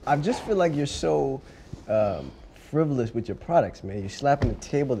I just feel like you're so frivolous with your products, man. You're slapping the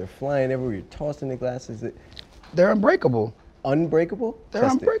table, they're flying everywhere, you're tossing the glasses. They're unbreakable. Unbreakable? They're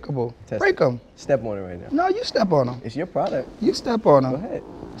unbreakable. Break them. Step on it right now. No, you step on them. It's your product. You step on them. Go ahead.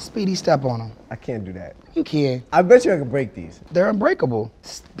 Speedy, step on them. I can't do that. You can. I bet you I can break these. They're unbreakable.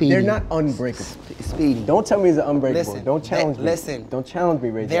 Speedy. They're not unbreakable. Speedy. Don't tell me it's unbreakable. Listen, Don't challenge me. Listen. Don't challenge me,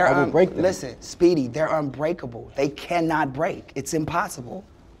 Ray. I will break them. Listen, Speedy, they're unbreakable. They cannot break. It's impossible.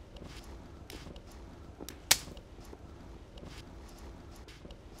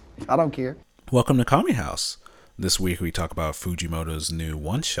 I don't care. Welcome to Kami House. This week we talk about Fujimoto's new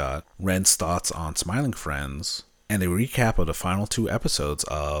one-shot, Ren's thoughts on Smiling Friends, and a recap of the final 2 episodes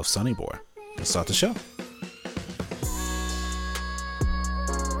of Sunny Boy. Let's start the show.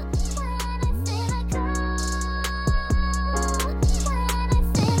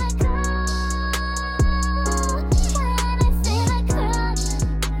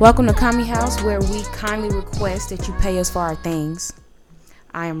 Welcome to Kami House, where we kindly request that you pay us for our things.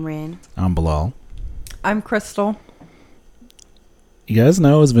 I am Ren. I'm Bilal. I'm Crystal. You guys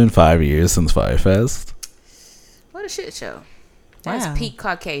know it's been 5 years since Firefest. What a shit show. That's peak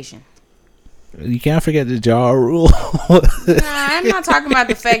Caucasian. You can't forget the jar rule. Nah, I'm not talking about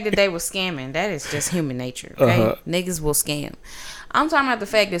the fact that they were scamming. That is just human nature, okay? Niggas will scam. I'm talking about the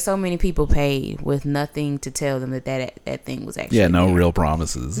fact that so many people paid with nothing to tell them that thing was actually there. Real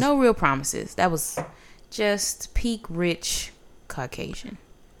promises. No real promises. That was just peak rich Caucasian.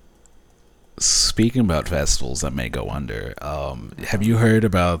 Speaking about festivals that may go under, have you heard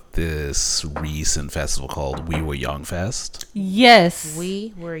about this recent festival called We Were Young Fest? Yes.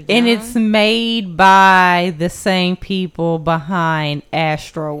 We Were Young. And it's made by the same people behind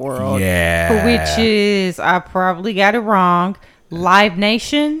Astro World. Yeah. Which is, I probably got it wrong, Live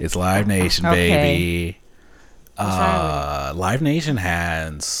Nation? It's Live Nation, Okay. baby. Live Nation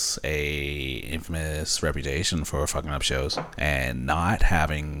has a infamous reputation for fucking up shows and not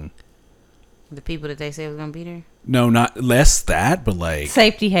having... The people that they said was going to be there? No, not less that, but like...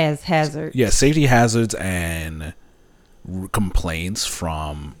 Safety has hazards. Yeah, safety hazards and complaints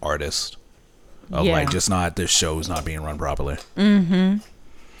from artists of like just not their shows not being run properly. Yeah,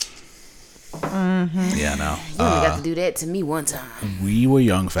 no. You only got to do that to me one time. We Were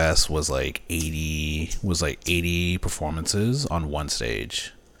Young Fest was like 80 performances on one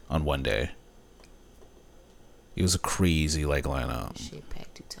stage on one day. It was a crazy like lineup. Shit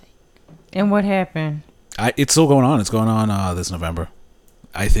packed too tight. And what happened? It's still going on. It's going on this November.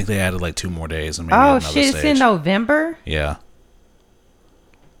 I think they added like 2 more days and maybe another stage. It's in November? Yeah.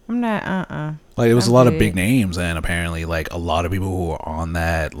 I'm not, Like, it was a lot of big names, and apparently, like, a lot of people who were on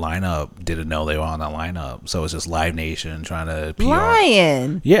that lineup didn't know they were on that lineup. So it's just Live Nation trying to PR.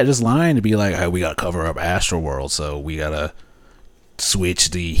 Lying. Yeah, just lying to be like, hey, we got to cover up Astro World, so we got to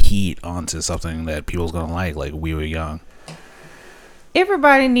switch the heat onto something that people's going to like We Were Young.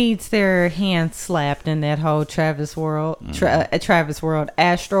 Everybody needs their hands slapped in that whole Travis World,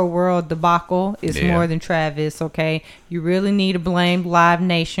 Astro World debacle. It's more than Travis, okay? You really need to blame Live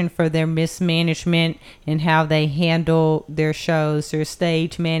Nation for their mismanagement and how they handle their shows, their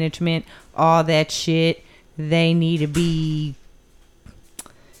stage management, all that shit. They need to be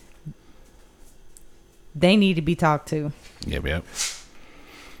talked to. Yep.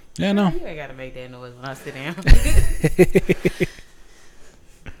 Yeah, no. You ain't got to make that noise when I sit down.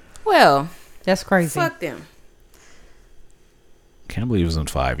 Well, that's crazy. Fuck them. Can't believe it's been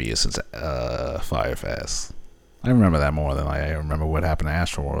 5 years since Firefest. I remember that more than I remember what happened to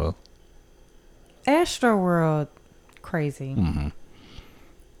Astro World. Astro World, crazy. Mm-hmm.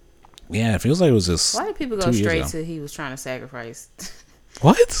 Yeah, it feels like it was just. Why did people go straight to he was trying to sacrifice?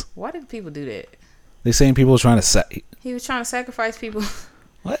 What? Why did people do that? They saying people were trying to He was trying to sacrifice people.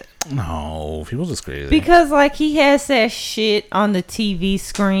 What? No, people just crazy. Because like he has that shit on the TV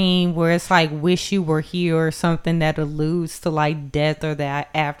screen where it's like "Wish You Were Here" or something that alludes to like death or the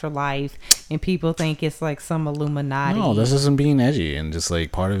afterlife, and people think it's like some Illuminati. No, that's just him being edgy and just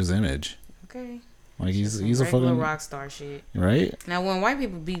like part of his image. Okay. Like he's a regular fucking rock star shit, right? Now when white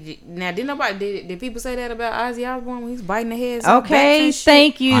people did people say that about Ozzy Osbourne when he's biting the heads? Okay,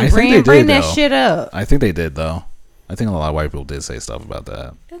 thank you. I think they did, bring that shit up. I think they did though. I think a lot of white people did say stuff about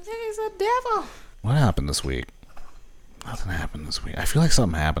that. The thing is a devil. What happened this week? Nothing happened this week. I feel like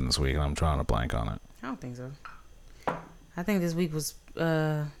something happened this week and I'm trying to blank on it. I don't think so. I think this week was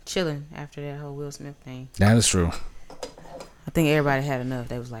chilling after that whole Will Smith thing. That is true. I think everybody had enough.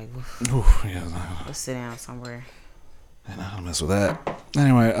 They was like, let's sit down somewhere. And I don't mess with that.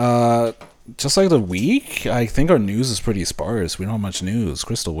 Anyway, just like the week, I think our news is pretty sparse. We don't have much news.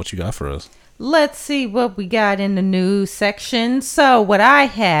 Crystal, what you got for us? Let's see what we got in the news section. So what I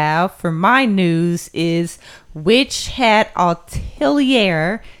have for my news is Witch Hat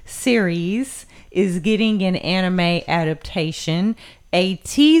Atelier series is getting an anime adaptation. A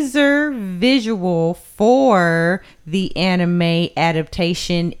teaser visual for the anime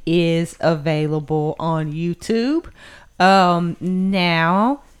adaptation is available on YouTube.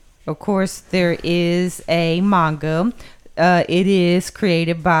 Now, of course, there is a manga. It is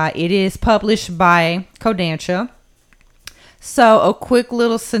published by Kodansha. So a quick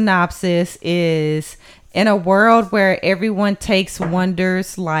little synopsis is, in a world where everyone takes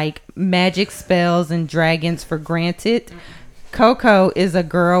wonders like magic spells and dragons for granted, Coco is a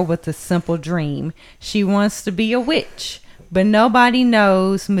girl with a simple dream. She wants to be a witch, but nobody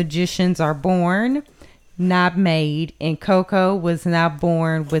knows magicians are born, not made, and Coco was not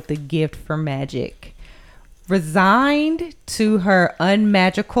born with a gift for magic. Resigned to her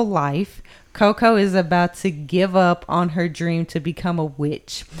unmagical life, Coco is about to give up on her dream to become a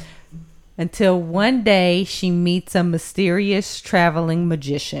witch, until one day she meets a mysterious traveling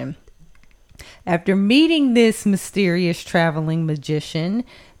magician. After meeting this mysterious traveling magician,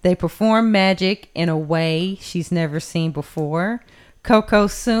 they perform magic in a way she's never seen before. Coco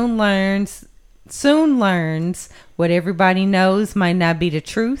soon learns what everybody knows might not be the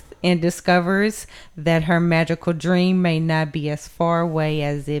truth, and discovers that her magical dream may not be as far away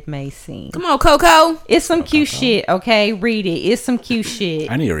as it may seem. Come on, Coco. It's some cute shit, okay? Read it. It's some cute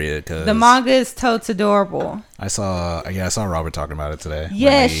shit. I need to read it because the manga is totes adorable. I saw Robert talking about it today.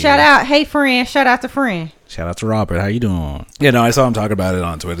 Yeah, shout out. Hey, friend. Shout out to friend. Shout out to Robert. How you doing? Yeah, no, I saw him talking about it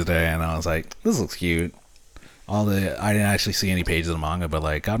on Twitter today, and I was like, this looks cute. I didn't actually see any pages of the manga, but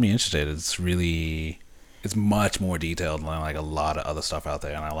like got me interested. It's much more detailed than like a lot of other stuff out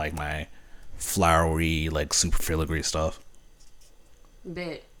there, and I like my flowery, like super filigree stuff.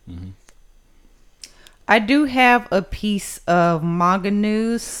 Bet. Mm-hmm. I do have a piece of manga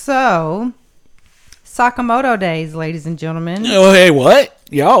news. So, Sakamoto Days, ladies and gentlemen. Oh, hey, what?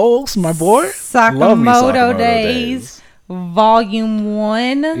 Yo, it's my boy. Sakamoto Days, Volume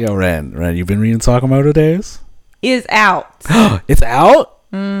 1. Yo, Ren, you been reading Sakamoto Days? Is out. It's out?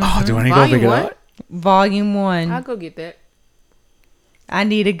 Mm-hmm. Oh, do I need to go pick it up? Volume 1. I'll go get that. I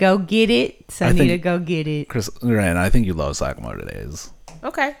need to go get it. So I need to go get it. Ren, I think you love Sakamoto Days.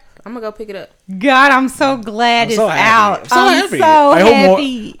 Okay. I'm going to go pick it up. God, I'm so glad it's out. I'm so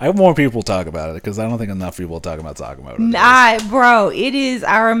happy. I hope more people talk about it because I don't think enough people talk about Sakamoto Days. Bro, it is.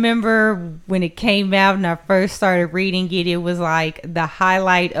 I remember when it came out and I first started reading it, it was like the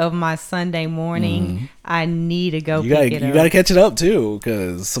highlight of my Sunday morning. Mm-hmm. I need to go pick it up. You got to catch it up too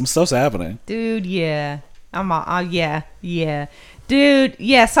because some stuff's happening. Dude, yeah. Yeah. Dude,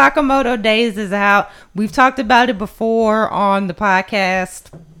 yeah, Sakamoto Days is out. We've talked about it before on the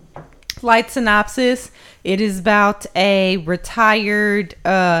podcast. Light synopsis. It is about a retired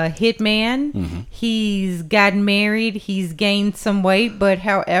hitman. Mm-hmm. He's gotten married. He's gained some weight, but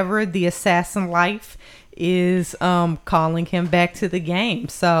however, the assassin life is calling him back to the game.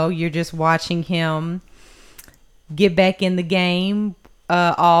 So you're just watching him get back in the game,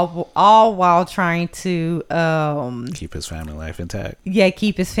 all while trying to keep his family life intact. Yeah,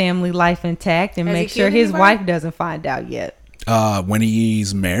 keep his family life intact and make sure his wife doesn't find out yet. When he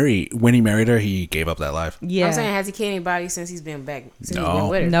married her, he gave up that life. Yeah. I'm saying, has he killed anybody since he's been back? Since no. He's been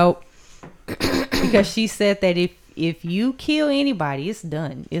with her? Nope. Because she said that if you kill anybody, it's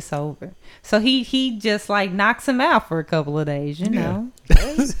done. It's over. So he just like knocks him out for a couple of days, you know.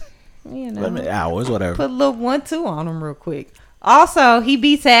 Hours, whatever. Put a little 1-2 on him real quick. Also, he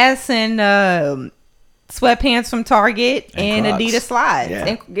beats ass in sweatpants from Target and Adidas slides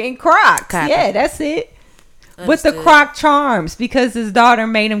and Crocs. Copy. Yeah, that's it. Understood. With the Croc charms because his daughter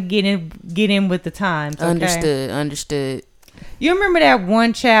made him get in with the times. Okay? Understood. You remember that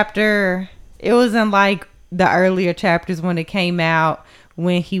one chapter? It was in like the earlier chapters when it came out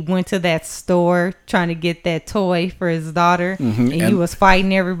when he went to that store trying to get that toy for his daughter, and he was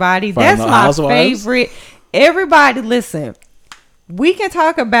fighting everybody. That's my favorite. Everybody, listen. We can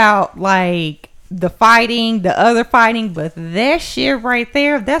talk about like the fighting, the other fighting, but that shit right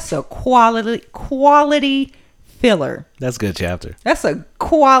there, that's a quality filler. That's a good chapter. That's a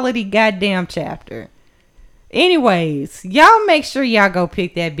quality goddamn chapter. Anyways, y'all make sure y'all go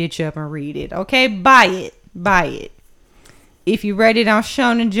pick that bitch up and read it. Okay, buy it. If you read it on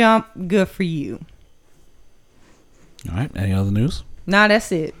Shonen Jump, good for you. All right, any other news? Nah,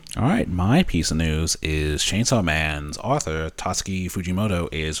 that's it. All right, my piece of news is Chainsaw Man's author, Tatsuki Fujimoto,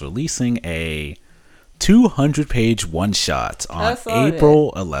 is releasing a 200-page one-shot on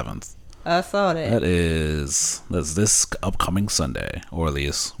April 11th. I saw that. That's this upcoming Sunday, or at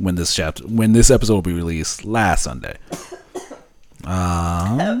least when this episode will be released last Sunday.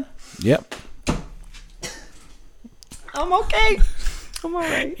 Yep. I'm okay. I'm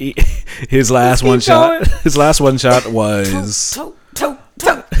alright. His last one shot. His last one shot was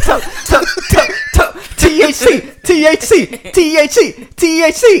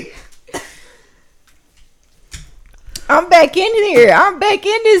THC. I'm back in here. I'm back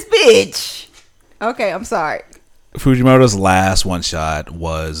in this bitch. Okay, I'm sorry. Fujimoto's last one shot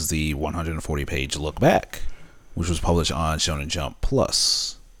was the 140-page look back, which was published on Shonen Jump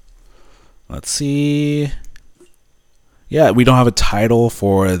Plus. Let's see. Yeah, we don't have a title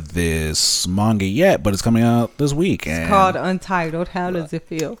for this manga yet, but it's coming out this week. It's called Untitled. How does it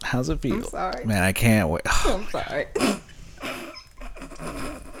feel? How's it feel? I'm sorry. Man, I can't wait. I'm sorry.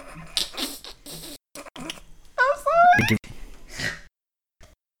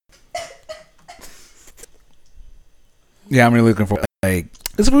 Yeah, I'm really looking for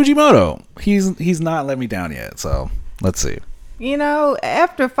it's Fujimoto. He's not let me down yet, so let's see. You know,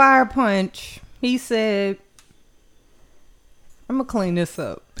 after Fire Punch, he said, "I'm gonna clean this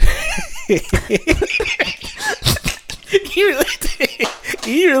up." He really did.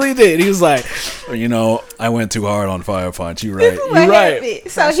 He really did. He was like, I went too hard on Fire Punch. You're right. You're right.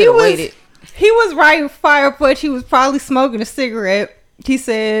 So he was writing Fire Punch. He was probably smoking a cigarette. He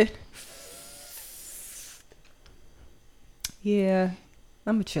said, "Yeah,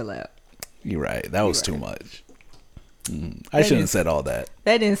 I'm gonna chill out." You're right. That was too much. I shouldn't have said all that.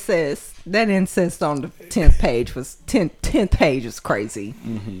 That incest on the 10th page was 10th page was crazy.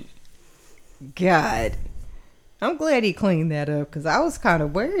 Mm-hmm. God, I'm glad he cleaned that up because I was kind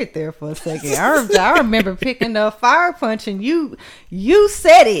of worried there for a second. I remember picking up Fire Punch and you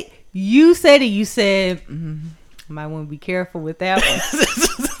said it. You said might want to be careful with that one.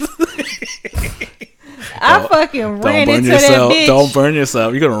 I fucking ran into that bitch. Don't burn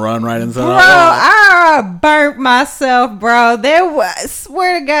yourself. You're gonna run right into that. Bro, I burnt myself, bro. There was,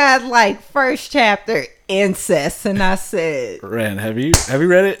 swear to God, like first chapter incest, and I said, Ren, have you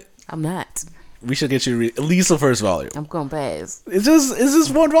read it? I'm not. We should get you to read at least the first volume. I'm gonna pass. It's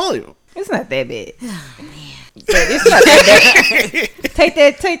just one volume. It's not that bad. Oh, man. It's not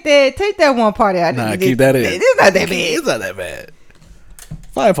that bad. Take that one part out. Nah, keep that in. It's not that bad. It's not that bad.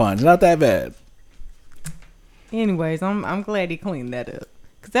 Fire Punch, not that bad. Anyways, I'm glad he cleaned that up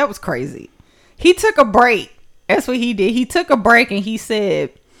because that was crazy. He took a break. That's what he did. He took a break and he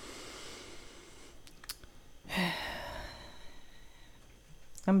said,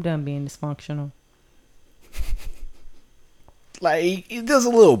 "I'm done being dysfunctional." Like, just a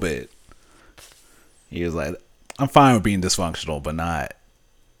little bit. He was like, "I'm fine with being dysfunctional, but not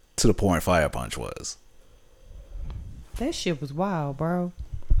to the point Fire Punch was." That shit was wild, bro.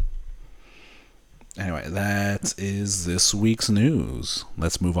 Anyway, that is this week's news.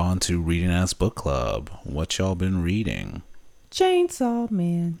 Let's move on to Reading Ass Book Club. What y'all been reading? Chainsaw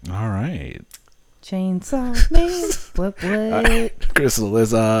Man. All right. Chainsaw Man. What? All right. Crystal,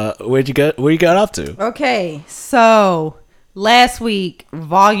 is where you got up to? Okay, so last week,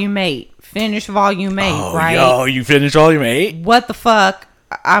 Volume 8. Finished Volume 8, right? Yo, you finished Volume 8? What the fuck?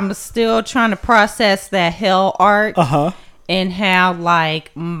 I'm still trying to process that Hell arc. Uh-huh. And how,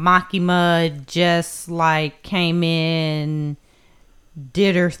 like, Makima just, like, came in,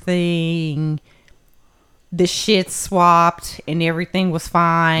 did her thing, the shit swapped, and everything was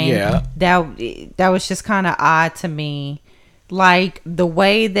fine. Yeah. That was just kind of odd to me. Like, the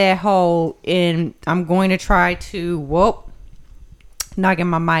way that whole, and I'm going to try to, knocking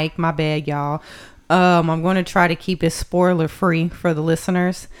my mic, my bad, y'all. I'm going to try to keep it spoiler-free for the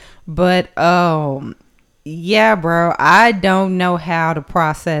listeners. But, yeah, bro, I don't know how to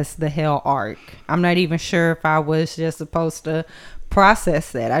process the Hell arc. I'm not even sure if I was just supposed to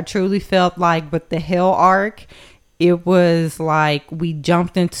process that. I truly felt like with the Hell arc, it was like we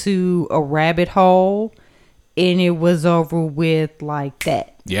jumped into a rabbit hole and it was over with like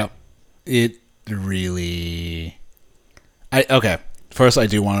that. Yep. It really... Okay. First, I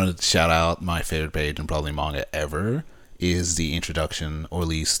do want to shout out my favorite page and probably manga ever is the introduction, or at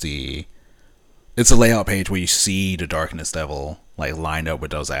least it's a layout page where you see the Darkness Devil like lined up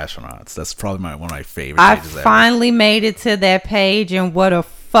with those astronauts. That's probably one of my favorite pages ever. I finally made it to that page, and what a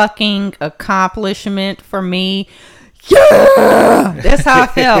fucking accomplishment for me. Yeah! That's how I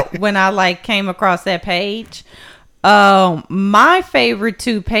felt when I like came across that page. My favorite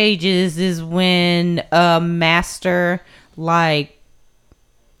two pages is when Master like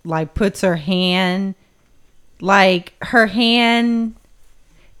puts her hand, like her hand,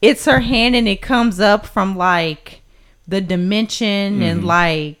 it's her hand and it comes up from like the dimension and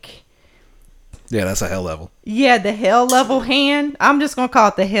like Yeah, that's a hell level. Yeah, the hell level hand. I'm just gonna call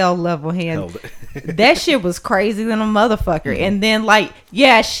it the hell level hand. That shit was crazy than a motherfucker. And then like,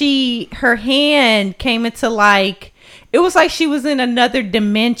 yeah, her hand came into like, it was like she was in another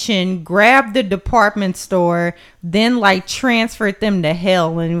dimension, grabbed the department store, then like transferred them to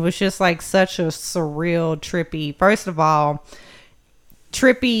hell, and it was just like such a surreal, trippy. First of all,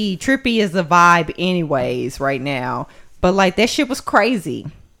 trippy is the vibe anyways right now. But like that shit was crazy.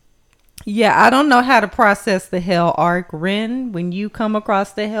 Yeah, I don't know how to process the hell arc. Ren, when you come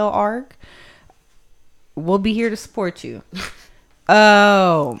across the hell arc, we'll be here to support you.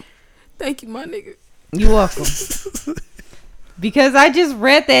 Oh. Thank you, my nigga. You're welcome. Because I just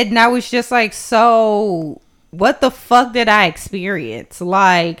read that and I was just like, so what the fuck did I experience?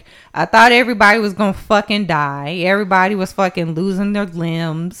 Like, I thought everybody was gonna fucking die. Everybody was fucking losing their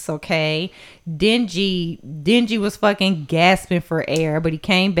limbs, okay? Dingy was fucking gasping for air, but he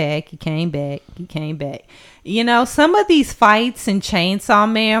came back. You know, some of these fights in Chainsaw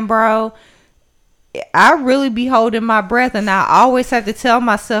Man, bro, I really be holding my breath, and I always have to tell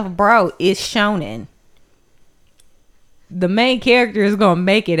myself, bro, it's shonen. The main character is going to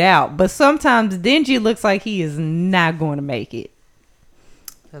make it out. But sometimes Denji looks like he is not going to make it.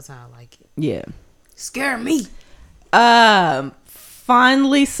 That's how I like it. Yeah. Scare me.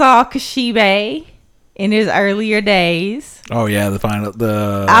 Finally saw Kashibe in his earlier days. Oh yeah, I like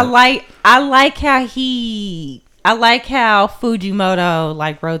how Fujimoto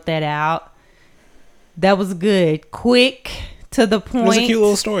like wrote that out. That was good. Quick, to the point. It was a cute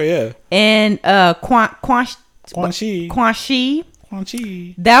little story, yeah. And Quan Shi.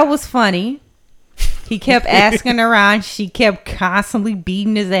 That was funny. He kept asking around. She kept constantly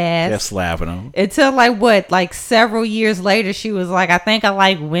beating his ass. Kept slapping him. Until like several years later, she was like, I think I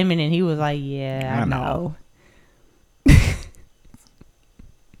like women. And he was like, yeah, I know.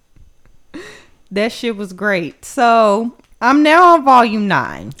 That shit was great. So I'm now on volume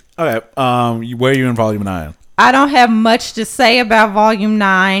 9. Okay. Where are you in volume 9? I don't have much to say about volume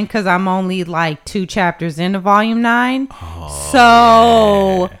 9 because I'm only like 2 chapters into volume 9.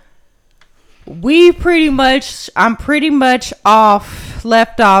 So yeah. I'm pretty much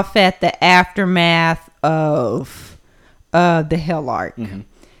left off at the aftermath of the Hell arc. Mm-hmm.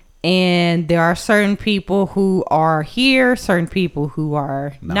 And there are certain people who are here, certain people who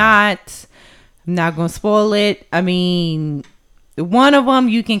are not. I'm not going to spoil it. I mean, one of them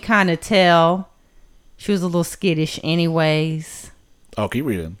you can kind of tell. She was a little skittish anyways. Oh, keep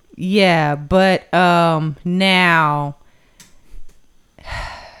reading. Yeah, but now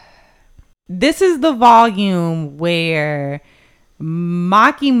this is the volume where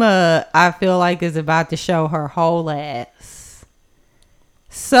Makima, I feel like, is about to show her whole ass.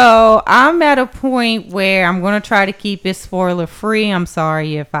 So I'm at a point where I'm going to try to keep it spoiler free. I'm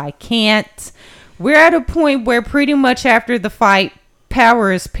sorry if I can't. We're at a point where pretty much after the fight,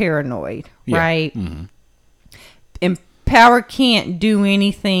 Power is paranoid, right? Mm-hmm. And Power can't do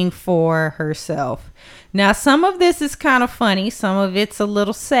anything for herself. Now, some of this is kind of funny. Some of it's a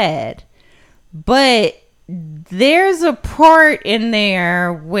little sad. But there's a part in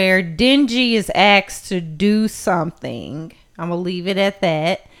there where Denji is asked to do something. I'm going to leave it at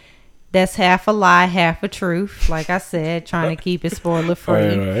that. That's half a lie, half a truth. Like I said, trying to keep it spoiler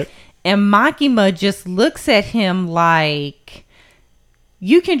free. Right. And Makima just looks at him like,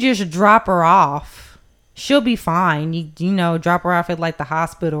 you can just drop her off. She'll be fine. You know, drop her off at like the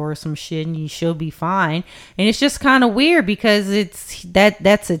hospital or some shit and she'll be fine. And it's just kind of weird because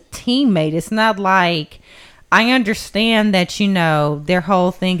that's a teammate. It's not like, I understand that, you know, their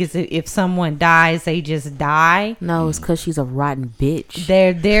whole thing is if someone dies, they just die. No, it's because she's a rotten bitch.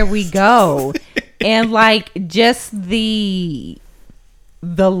 There we go. And like just the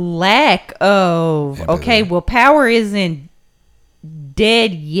lack of, okay, well, Power isn't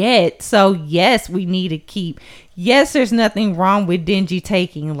dead yet, so yes, we need to keep, yes, there's nothing wrong with Denji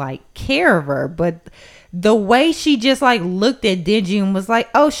taking like care of her, but the way she just like looked at Denji and was like,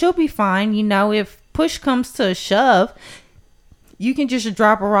 oh, she'll be fine, you know, if push comes to a shove, you can just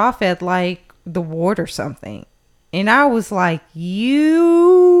drop her off at like the ward or something. And I was like,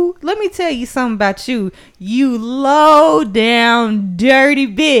 let me tell you something about you low down dirty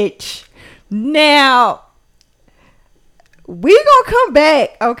bitch. Now we gonna come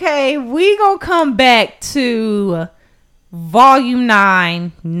back, okay? We gonna come back to volume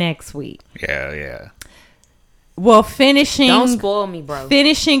 9 next week. Yeah. Well, finishing. Don't spoil me, bro.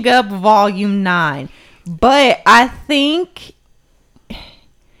 Finishing up volume 9, but I think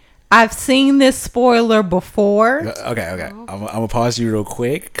I've seen this spoiler before. Okay. I'm gonna pause you real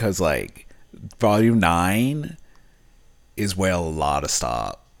quick because like volume 9 is where a lot of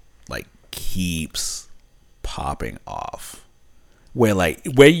stuff like keeps popping off.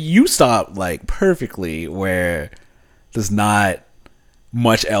 Where you stop like perfectly, where there's not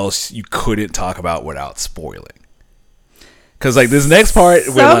much else you couldn't talk about without spoiling. Because like this next part,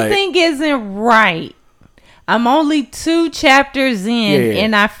 something isn't right. I'm only 2 chapters in,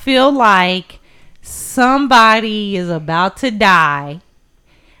 and I feel like somebody is about to die.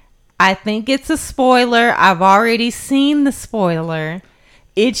 I think it's a spoiler. I've already seen the spoiler.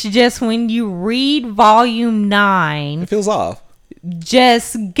 It's just when you read volume 9, it feels off.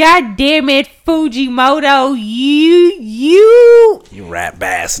 Just goddamn it, Fujimoto, you rat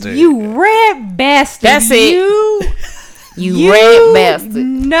bastard. You rat bastard. That's it. You rat bastard.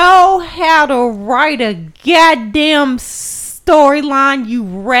 Know how to write a goddamn storyline, you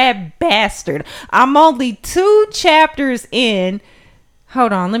rat bastard. I'm only 2 chapters in.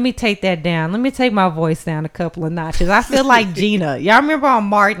 Hold on, let me take that down. Let me take my voice down a couple of notches. I feel like Gina. Y'all remember on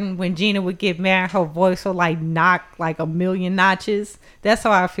Martin when Gina would get mad, her voice would like knock like a million notches? That's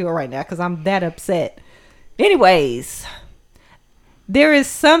how I feel right now because I'm that upset. Anyways, there is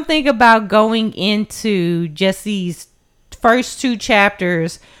something about going into just these first 2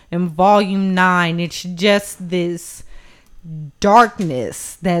 chapters in volume 9. It's just this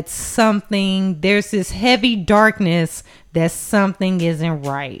darkness that's something. There's this heavy darkness that something isn't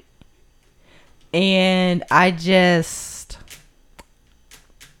right. And we're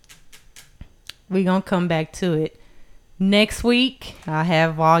gonna come back to it next week. I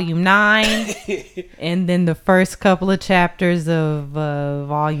have volume 9 and then the first couple of chapters of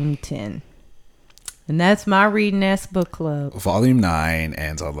volume 10, and that's my reading ass book club. Volume 9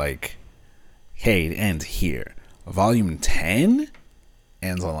 ends on like, hey, it ends here. Volume 10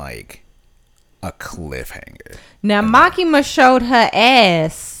 ends on like a cliffhanger. Now, Makima showed her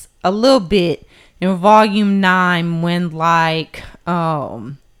ass a little bit in volume 9 when like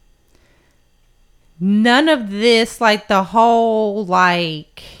none of this, like the whole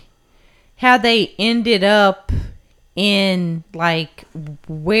like how they ended up in like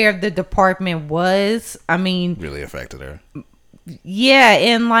where the department was. I mean, really affected her. Yeah,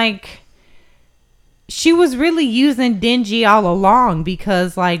 and like she was really using Denji all along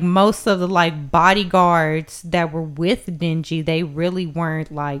because like most of the like bodyguards that were with Denji, they really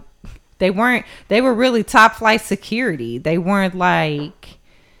weren't like they were really top flight security. They weren't like,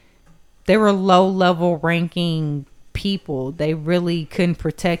 they were low level ranking people. They really couldn't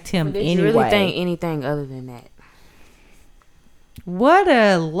protect him anyway. Did you really think anything other than that? What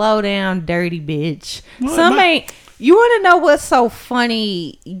a low down dirty bitch. You want to know what's so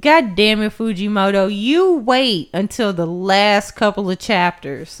funny? God damn it, Fujimoto. You wait until the last couple of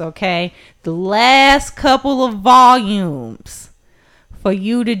chapters, okay? The last couple of volumes for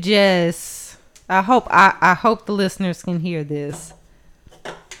you to just... I hope the listeners can hear this.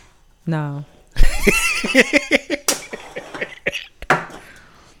 No.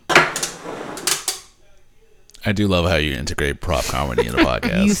 I do love how you integrate prop comedy in the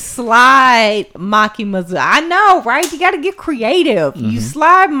podcast. You slide Makima's... I know, right? You got to get creative. Mm-hmm. You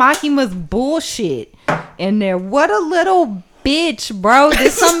slide Makima's bullshit in there. What a little bitch, bro.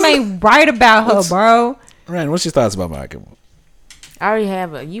 There's something ain't right about her, bro. Ryan, what's your thoughts about Makima? I already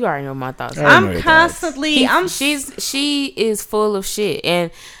have it. You already know my thoughts. I'm constantly... She is full of shit.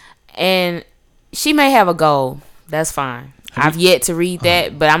 And she may have a goal. That's fine. I've yet to read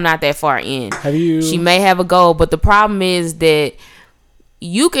that, but I'm not that far in. She may have a goal, but the problem is that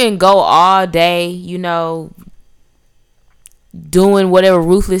you can go all day, you know, doing whatever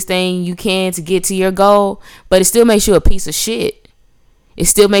ruthless thing you can to get to your goal, but it still makes you a piece of shit. It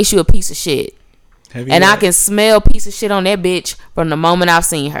still makes you a piece of shit. And I can smell piece of shit on that bitch from the moment I've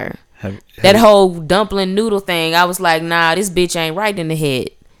seen her. That whole dumpling noodle thing, I was like, nah, this bitch ain't right in the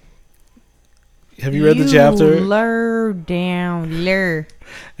head. Have you read the chapter?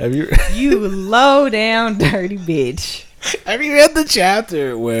 Have you? You low down dirty bitch. Have you read the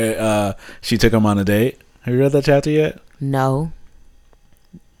chapter where she took him on a date? Have you read that chapter yet? No.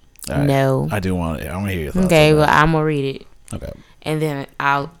 Right. No. I do want it. I want to hear your thoughts. Okay, well, I'm gonna read it. Okay. And then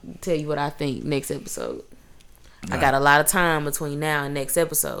I'll tell you what I think next episode. I got a lot of time between now and next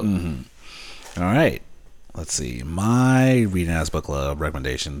episode. Mm-hmm. All right. Let's see. My reading as book club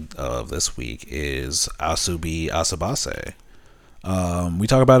recommendation of this week is Asubi Asabase. We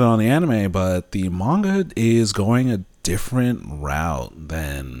talk about it on the anime, but the manga is going a different route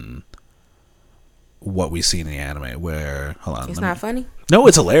than what we see in the anime. Where it's not funny? No,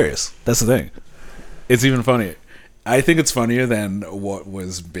 it's hilarious. That's the thing. It's even funnier. I think it's funnier than what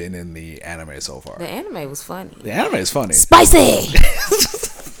was been in the anime so far. The anime was funny. The anime is funny. Spicy.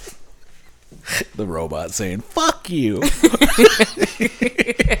 The robot saying "fuck you."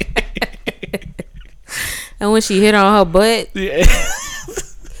 And when she hit on her butt, Yeah.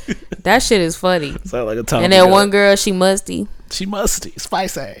 that shit is funny. Sound like a Tommy And that gun. one girl, she musty. She musty,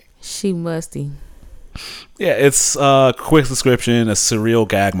 spicy. She musty. Yeah, it's a quick description, a surreal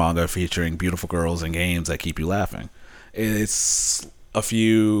gag manga featuring beautiful girls and games that keep you laughing. It's a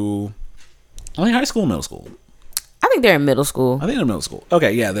few, I think high school, middle school. I think they're in middle school. I think they're middle school.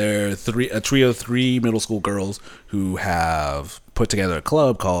 Okay, yeah, they're a trio of 3 middle school girls who have put together a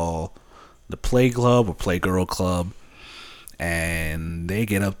club called the Play Club or Playgirl Club, and they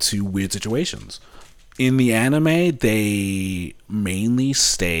get up to weird situations. In the anime, they mainly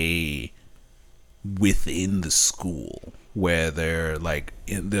stay within the school where they're like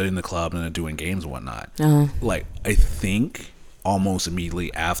they're in the club and they're doing games and whatnot. Like I think almost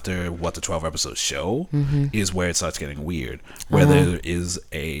immediately after what the 12 episodes show is where it starts getting weird, where there is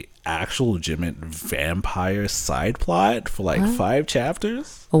a actual legitimate vampire side plot for like 5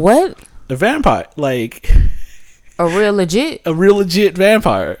 chapters. What? A vampire, like A real legit? a real legit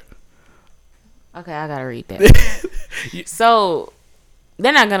vampire. Okay, I gotta read that. So,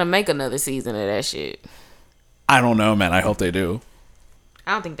 they're not gonna make another season of that shit. I don't know, man. I hope they do.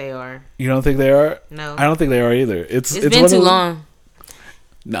 I don't think they are. You don't think they are? No. I don't think they are either. It's been one too of those- long.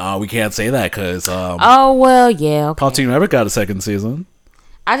 No, we can't say that because Oh, well, yeah, okay. Pop Team Epic got a second season.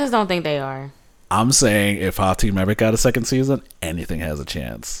 I just don't think they are. I'm saying if Pop Team Epic got a second season, anything has a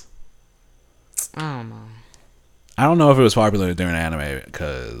chance. I don't know. I don't know if it was popular during anime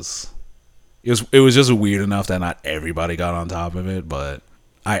because it was just weird enough that not everybody got on top of it, but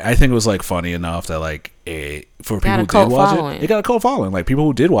I think it was like funny enough that like for people who did watch it got a cult following. Like people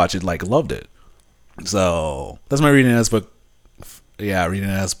who did watch it like loved it. So that's my reading as book. Yeah, reading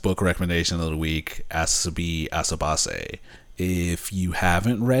as book recommendation of the week. Asabi Asabase. If you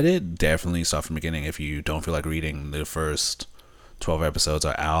haven't read it, definitely start from the beginning. If you don't feel like reading, the first 12 episodes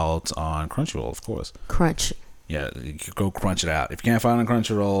are out on Crunchyroll, of course. Crunch. Yeah, you can go crunch it out. If you can't find it on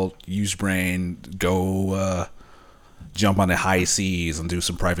Crunchyroll, use brain. Go jump on the high seas and do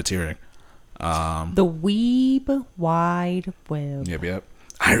some privateering. The Weeb Wide Web. Yep.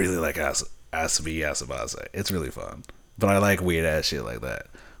 I really like Asabi Asabase. It's really fun. But I like weird ass shit like that.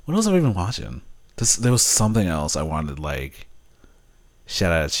 What else have I been watching? There was something else I wanted to like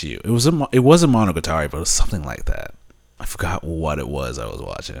shout out to you. It wasn't Monogatari, but it was something like that. I forgot what it was I was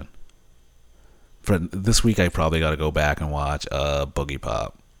watching. But this week I probably got to go back and watch Boogie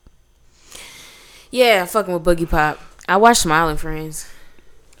Pop. Yeah, fucking with Boogie Pop. I watched Smiling Friends.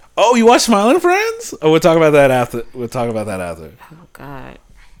 Oh, you watch Smiling Friends? Oh, we'll talk about that after. Oh, God.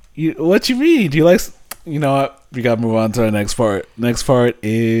 What you mean? Do you like? You know what? We got to move on to our next part. Next part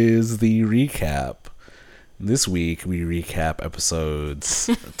is the recap. This week we recap episodes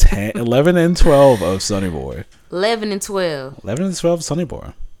 10, 11 and 12 of Sunny Boy. 11 and 12. 11 and 12 of Sunny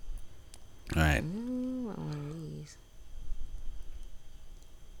Boy. All right.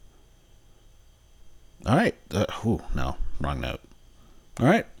 All right. No, wrong note. All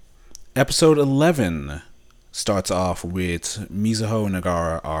right. Episode 11 starts off with Mizuho and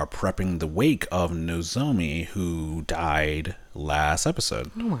Nagara are prepping the wake of Nozomi, who died last episode.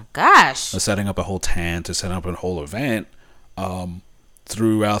 Oh my gosh. They're setting up a whole tent, to set up a whole event.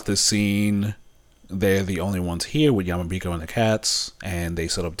 Throughout this scene, they're the only ones here with Yamabiko and the cats, and they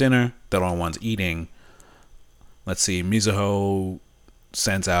set up dinner. They're the only ones eating. Let's see, Mizuho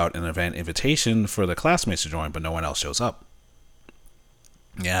sends out an event invitation for the classmates to join, but no one else shows up.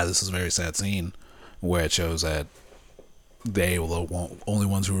 Yeah, this is a very sad scene where it shows that they were the only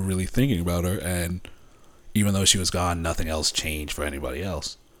ones who were really thinking about her, and even though she was gone, nothing else changed for anybody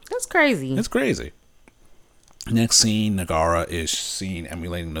else. That's crazy. It's crazy. Next scene, Nagara is seen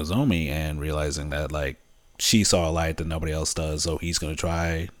emulating Nozomi and realizing that like she saw a light that nobody else does, so he's going to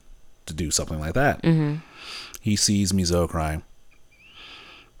try to do something like that. Mm-hmm. He sees Mizuho crying.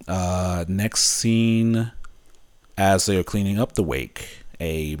 Next scene, as they are cleaning up the wake,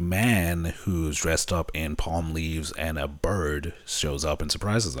 a man who's dressed up in palm leaves and a bird shows up and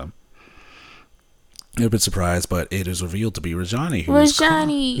surprises them. They're a bit surprised, but it is revealed to be Rajani,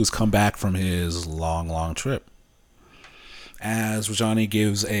 who's come back from his long trip. As Rajani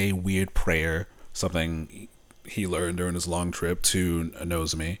gives a weird prayer, something he learned during his long trip to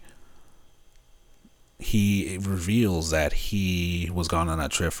Nozomi, he reveals that he was gone on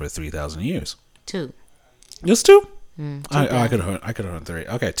that trip for 3,000 years. 2. Just 2? I could have heard 3.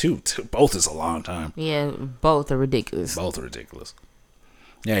 Okay, 2. Both is a long time. Yeah, both are ridiculous.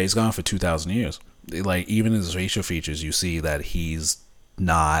 Yeah, he's gone for 2,000 years. Like, even his facial features, you see that he's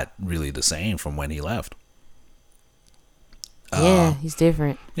not really the same from when he left. Yeah, he's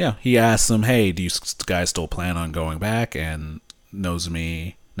different. Yeah, he asks them, hey, do you guys still plan on going back? And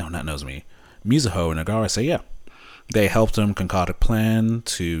Mizuho Mizuho and Nagara say yeah. They helped him concoct a plan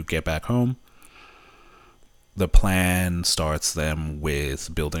to get back home. The plan starts them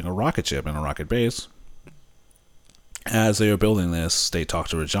with building a rocket ship and a rocket base. As they are building this, they talk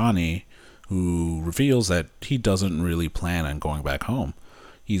to Rajani, who reveals that he doesn't really plan on going back home.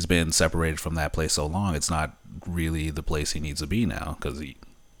 He's been separated from that place so long, it's not really the place he needs to be now, because he's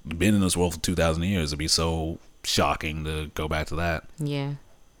been in this world for 2,000 years. It'd be so shocking to go back to that. Yeah.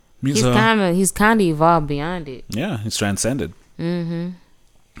 Mizuho, He's kind of evolved beyond it. yeah, he's transcended. Mm-hmm.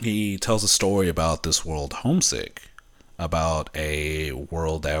 He tells a story about this world homesick, about a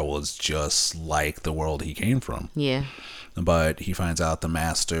world that was just like the world he came from. Yeah. But he finds out the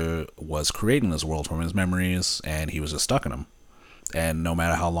master was creating this world from his memories, and he was just stuck in them. And no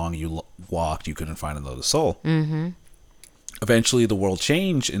matter how long you walked, you couldn't find another soul. Mm-hmm. Eventually, the world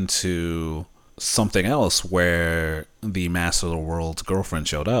changed into something else where the master of the world's girlfriend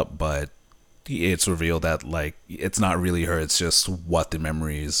showed up, but it's revealed that, like, it's not really her, it's just what the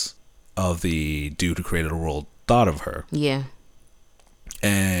memories of the dude who created the world thought of her. Yeah.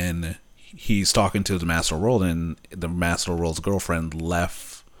 And he's talking to the master of the world, and the master of the world's girlfriend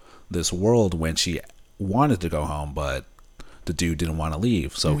left this world when she wanted to go home, but the dude didn't want to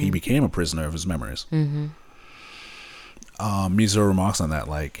leave, so he became a prisoner of his memories. Mm-hmm. Mizuho remarks on that,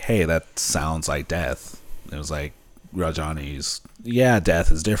 like, hey, that sounds like death. It was like, Rajani's, yeah,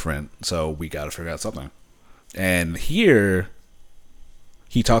 death is different, so we got to figure out something. And here,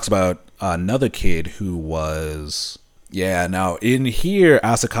 he talks about another kid who was, now in here,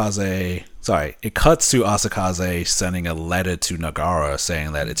 it cuts to Asakaze sending a letter to Nagara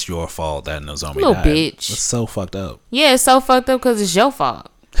saying that it's your fault that Nozomi Little died. bitch. It's so fucked up. Yeah, it's so fucked up because it's your fault.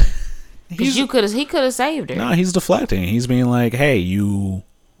 Because he could have saved her. No, he's deflecting. He's being like, hey, you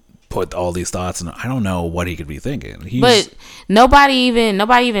put all these thoughts, and I don't know what he could be thinking. But nobody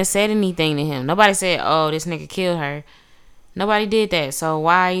even said anything to him. Nobody said, oh, this nigga killed her. Nobody did that. So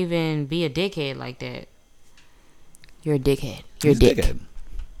why even be a dickhead like that? You're a dickhead. You're a dick. Dickhead.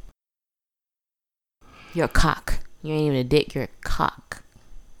 You're a cock. You ain't even a dick. You're a cock.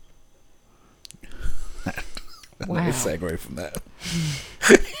 Wow. Nice segue from that.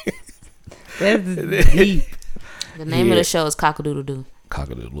 That's deep. The name of the show is Cockadoodledoo.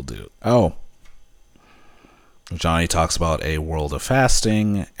 Cockadoodledoo. Oh. Johnny talks about a world of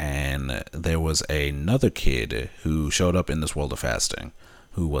fasting, and there was another kid who showed up in this world of fasting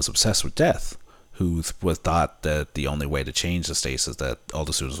who was obsessed with death, who was thought that the only way to change the stasis that all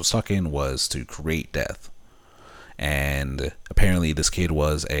the students were stuck in was to create death. And apparently this kid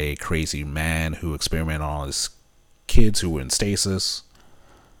was a crazy man who experimented on all his kids who were in stasis.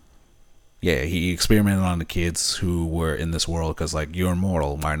 Yeah, he experimented on the kids who were in this world because, like, you're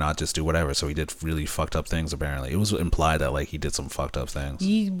immortal. Why not just do whatever? So he did really fucked up things, apparently. It was implied that, like, he did some fucked up things.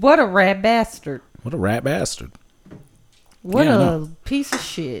 What a rat bastard. What a rat bastard. What a piece of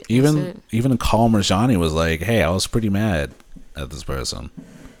shit. Even calm Rajani was like, hey, I was pretty mad at this person.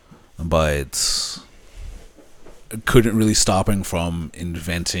 But couldn't really stop him from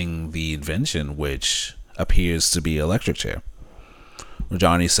inventing the invention, which appears to be electric chair.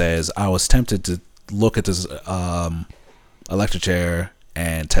 Rajani says, I was tempted to look at this electric chair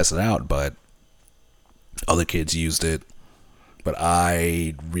and test it out, but other kids used it. But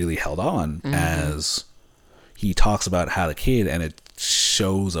I really held on as he talks about how the kid, and it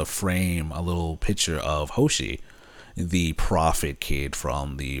shows a frame, a little picture of Hoshi, the prophet kid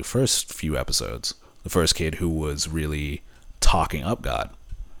from the first few episodes. The first kid who was really talking up God.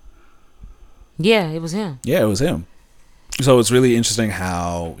 Yeah, it was him. Yeah, it was him. So it's really interesting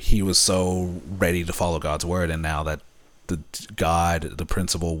how he was so ready to follow God's word, and now that the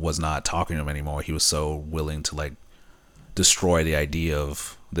principal, was not talking to him anymore, he was so willing to, like, destroy the idea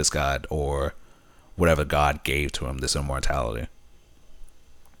of this God or whatever God gave to him, this immortality.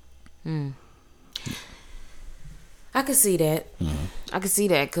 I could see that. I could see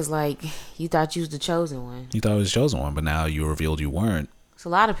that because, like, you thought you was the chosen one. You thought he was the chosen one, but now you revealed you weren't. There's a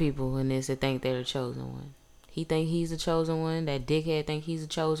lot of people in this that think they're the chosen one. He think he's the chosen one. That dickhead think he's the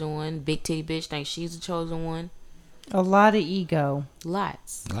chosen one. Big titty bitch think she's the chosen one. A lot of ego.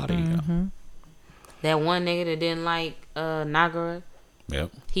 Lots. A lot of ego. That one nigga that didn't like Nagara.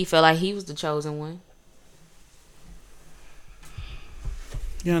 Yep. He felt like he was the chosen one.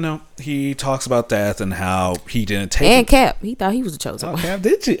 Yeah, no. He talks about death and how he didn't take And it. Cap. He thought he was the chosen Oh, one. Cap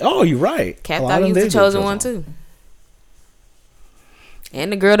did you? Oh, you're right. Cap thought he was the chosen one too. And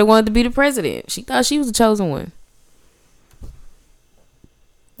the girl that wanted to be the president, she thought she was the chosen one.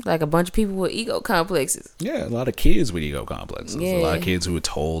 Like a bunch of people with ego complexes. Yeah, a lot of kids with ego complexes. Yeah. A lot of kids who were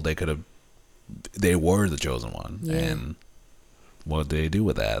told they were the chosen one. Yeah. And what did they do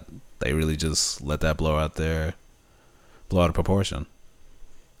with that? They really just let that blow out of proportion.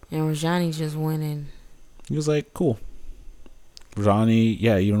 And Rajani just went in. He was like, cool. Rajani,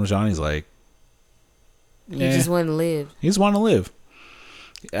 yeah, even Rajani's like, He just wouldn't live. He just wanted to live.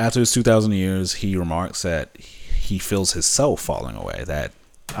 After his 2,000 years, he remarks that he feels his self falling away, that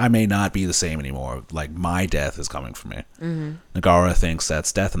I may not be the same anymore. Like, my death is coming for me. Mm-hmm. Nagara thinks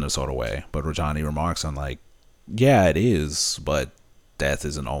that's death in a sort of way, but Rajani remarks on like, yeah, it is, but death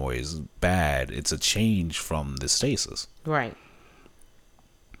isn't always bad. It's a change from the stasis. Right.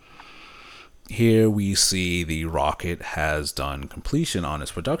 Here we see the rocket has done completion on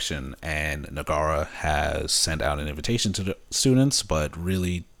its production, and Nagara has sent out an invitation to the students, but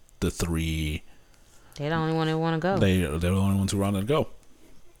really the three... They're the only one that want to go. They're the only ones who want to go.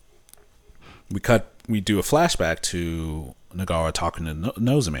 We do a flashback to Nagara talking to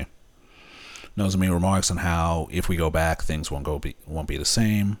Nozomi. Nozomi remarks on how if we go back, things won't be the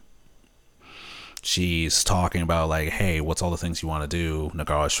same. She's talking about like, hey, what's all the things you want to do?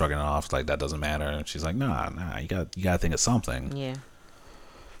 Nagara's shrugging it off like that doesn't matter. She's like, nah, you gotta think of something. Yeah.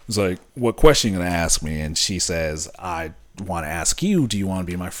 It's like, what question you gonna ask me? And she says, I want to ask you, do you want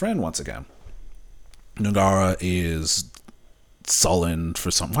to be my friend once again? Nagara is sullen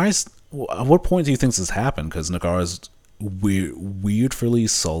for some. At what point do you think this happened? Because Nagara's weirdly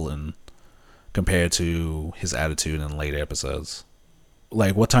sullen compared to his attitude in later episodes.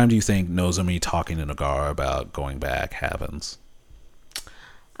 Like, what time do you think Nozomi talking to Nagara about going back happens?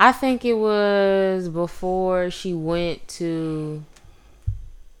 I think it was before she went to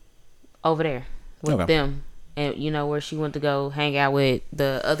over there with them. And, you know, where she went to go hang out with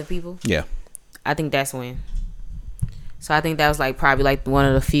the other people. Yeah. I think that's when. So I think that was like probably like one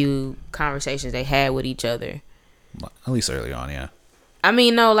of the few conversations they had with each other. At least early on, yeah. I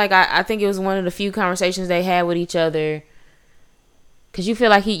mean, no, like I think it was one of the few conversations they had with each other. Cause you feel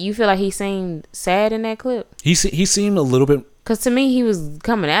like he seemed sad in that clip. He seemed a little bit. Cause to me he was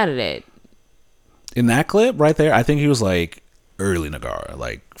coming out of that. In that clip right there, I think he was like early Nagara,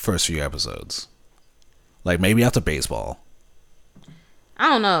 like first few episodes, like maybe after baseball. I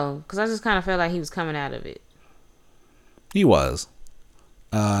don't know, cause I just kind of felt like he was coming out of it. He was.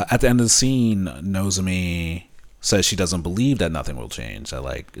 At the end of the scene, Nozomi says she doesn't believe that nothing will change. That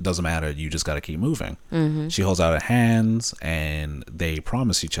like it doesn't matter, you just got to keep moving. Mm-hmm. She holds out her hands, and they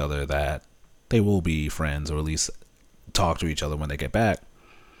promise each other that they will be friends, or at least talk to each other when they get back.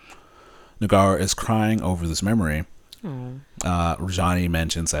 Nagara is crying over this memory. Rajani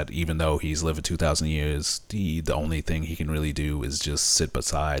mentions that even though he's lived 2,000 years, the only thing he can really do is just sit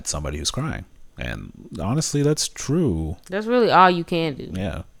beside somebody who's crying. And honestly, that's true. That's really all you can do.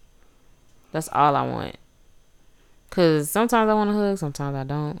 Yeah. That's all I want. Because sometimes I want to hug, sometimes I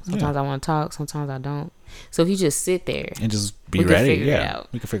don't. Sometimes I want to talk, sometimes I don't. So if you just sit there and just be ready,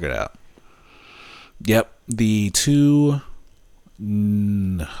 we can figure it out. Yep. The two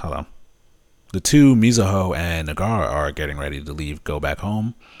Mizuho and Nagara are getting ready to leave, go back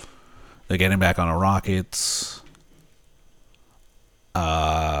home. They're getting back on a rocket.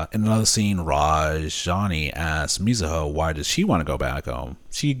 In another scene, Rajani asks Mizuho why does she want to go back home.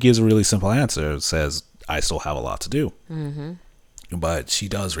 She gives a really simple answer. Says, I still have a lot to do. Mm-hmm. But she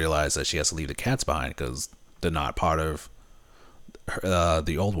does realize that she has to leave the cats behind because they're not part of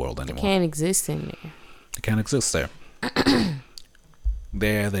the old world anymore. They can't exist in there. They can't exist there.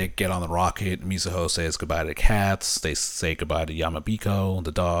 There, they get on the rocket. Mizuho says goodbye to the cats. They say goodbye to Yamabiko,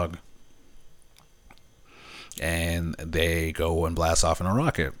 the dog. And they go and blast off in a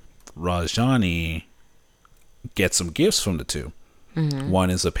rocket. Rajani gets some gifts from the two. Mm-hmm. One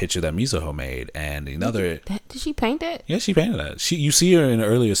is a picture that Mizuho made, and another. Did she paint that? Yeah, she painted that. You see her in an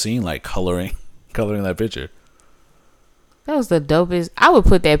earlier scene, like coloring that picture. That was the dopest. I would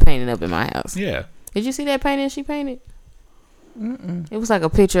put that painting up in my house. Yeah. Did you see that painting she painted? Mm-mm. It was like a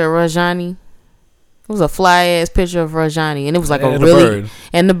picture of Rajani. It was a fly ass picture of Rajani, and it was like and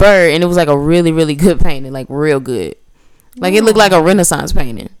the bird, and it was like a really, really good painting, like real good. Like it looked like a Renaissance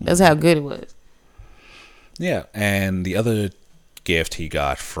painting. That's how good it was. Yeah, and the other gift he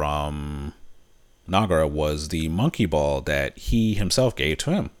got from Nagara was the monkey ball that he himself gave to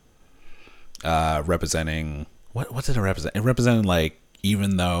him, representing what did it represent? It represented like,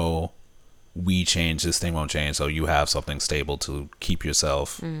 even though we change, this thing won't change, so you have something stable to keep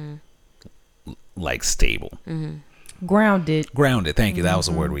yourself like stable. Grounded. Thank you. That was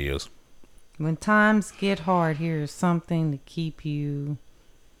the word we used. When times get hard, here's something to keep you.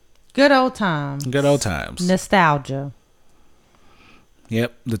 Good old times. Nostalgia.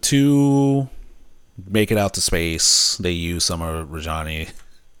 Yep. The two make it out to space. They use some of Rajani's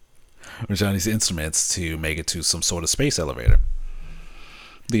instruments to make it to some sort of space elevator.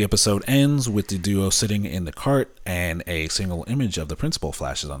 The episode ends with the duo sitting in the cart and a single image of the principal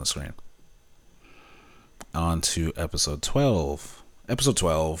flashes on the screen. On to episode 12. Episode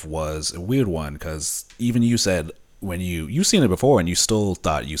 12 was a weird one because even you said when you've seen it before and you still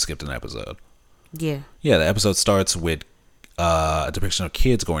thought you skipped an episode. Yeah. Yeah, the episode starts with a depiction of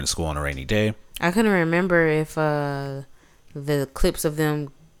kids going to school on a rainy day. I couldn't remember if the clips of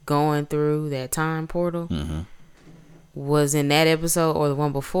them going through that time portal was in that episode or the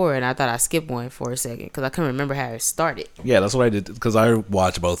one before, and I thought I skipped one for a second because I couldn't remember how it started. Yeah, that's what I did because I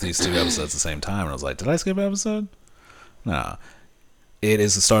watched both these two episodes at the same time, and I was like, did I skip an episode? No. It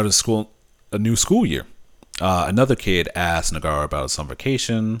is the start of a new school year. Another kid asks Nagara about some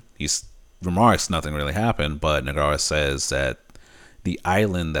vacation. He remarks nothing really happened, but Nagara says that the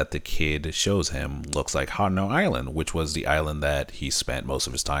island that the kid shows him looks like Hano Island, which was the island that he spent most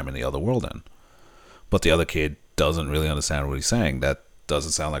of his time in the other world in. But the other kid doesn't really understand what he's saying. That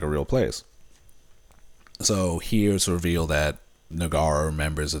doesn't sound like a real place. So here it's revealed that Nagara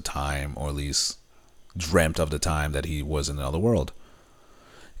remembers a time, or at least dreamt of the time that he was in another world.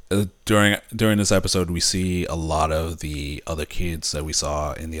 During this episode, we see a lot of the other kids that we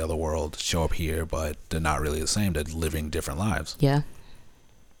saw in the other world show up here, but they're not really the same. They're living different lives. Yeah.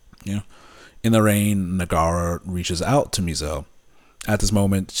 Yeah. In the rain, Nagara reaches out to Mizo. At this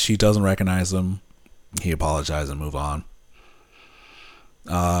moment, she doesn't recognize him. He apologizes and move on.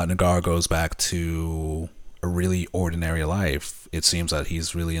 Nagara goes back to a really ordinary life. It seems that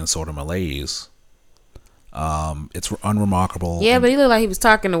he's really in sort of malaise. It's unremarkable. Yeah, but he looked like he was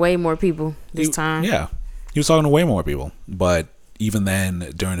talking to way more people this time. Yeah, he was talking to way more people. But even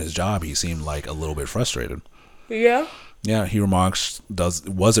then, during his job, he seemed like a little bit frustrated. Yeah. Yeah, he remarks,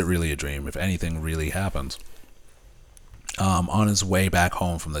 was it really a dream? If anything really happens. On his way back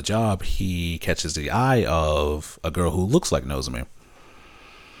home from the job, he catches the eye of a girl who looks like Nozomi.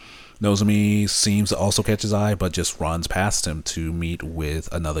 Nozomi seems to also catch his eye, but just runs past him to meet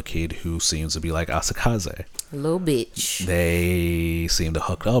with another kid who seems to be like Asakaze. Little bitch. They seem to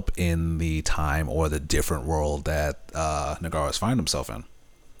hook up in the time or the different world that Nagara's find himself in.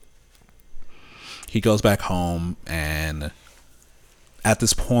 He goes back home, and at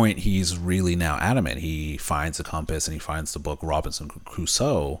this point, he's really now adamant. He finds the compass and he finds the book Robinson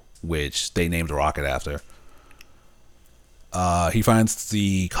Crusoe, which they named a rocket after. He finds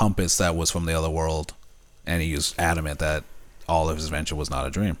the compass that was from the other world, and he's adamant that all of his adventure was not a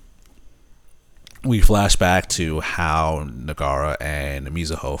dream. We flash back to how Nagara and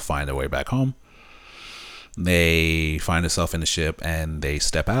Mizuho find their way back home. They find themselves in the ship and they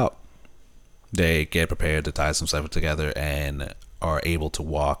step out. They get prepared to tie some stuff together and are able to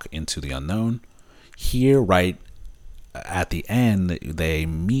walk into the unknown. Here, right at the end, they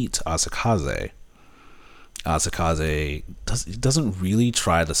meet Asakaze. Asakaze doesn't really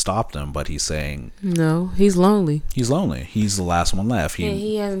try to stop them, but he's saying... No, he's lonely. He's lonely. He's the last one left.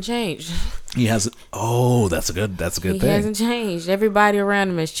 He hasn't changed. He hasn't... Oh, that's a good thing. He hasn't changed. Everybody around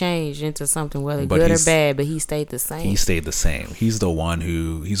him has changed into something, whether good or bad, but he stayed the same. He stayed the same. He's the one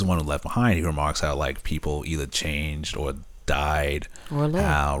who left behind. He remarks how like people either changed or died. Or left.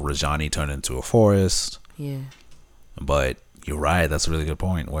 How Rajani turned into a forest. Yeah. But you're right. That's a really good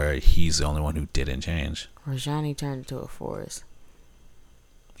point where he's the only one who didn't change. Rajani turned into a forest.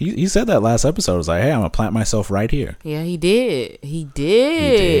 He said that last episode. It was like, hey, I'm going to plant myself right here. Yeah, he did.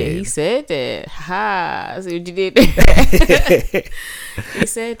 He said that. Ha. See what you did there? He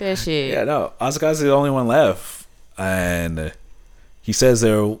said that shit. Yeah, no. Asaka's the only one left. And he says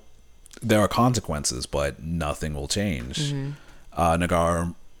there are consequences, but nothing will change. Mm-hmm.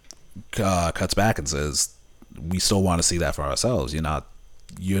 Nagar cuts back and says, we still want to see that for ourselves. You're not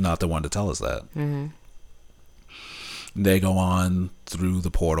the one to tell us that. Mm-hmm. They go on through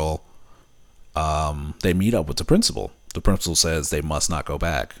the portal. They meet up with the principal. The principal says they must not go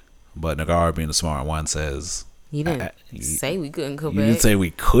back. But Nagara, being the smart one, says... You didn't say we couldn't go back. You didn't say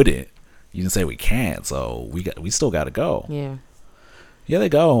we couldn't. You didn't say we can't. So we still got to go. Yeah. Yeah, they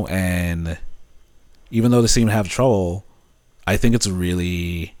go. And even though they seem to have trouble, I think it's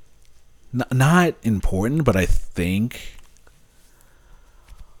really... not important, but I think...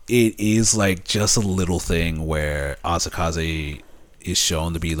 it is like just a little thing where Asakaze is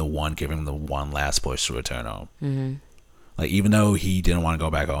shown to be the one giving the one last push to return home. Mm-hmm. Like, even though he didn't want to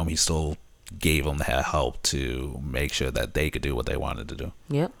go back home, he still gave them the help to make sure that they could do what they wanted to do.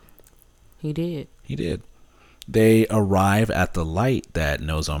 Yep. He did. He did. They arrive at the light that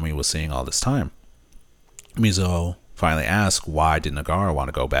Nozomi was seeing all this time. Mizo finally asks, why did Nagara want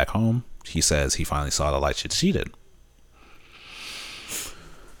to go back home? He says he finally saw the light she did.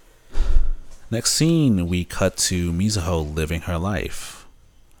 Next scene, we cut to Mizuho living her life.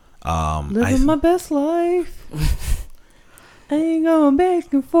 Living my best life. I ain't going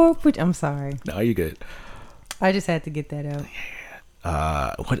back and forth. I'm sorry. No, you good. I just had to get that out.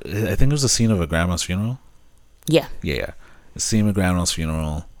 What I think it was a scene of a grandma's funeral. Yeah. Yeah. The scene of grandma's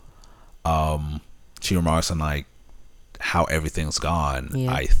funeral. She remarks on like how everything's gone.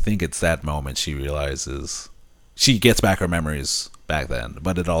 Yeah. I think it's that moment she realizes she gets back her memories back then,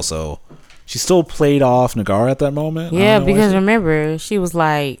 but it also she still played off Nagara at that moment. Yeah, because remember she was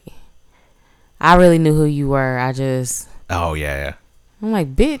like, I really knew who you were. I just. Oh yeah. I'm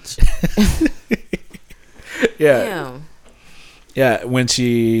like, bitch. Yeah. Damn. Yeah, when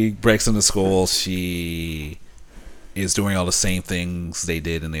she breaks into school, she is doing all the same things they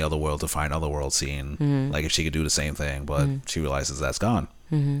did in the other world to find other world scene. Mm-hmm. Like if she could do the same thing, but she realizes that's gone.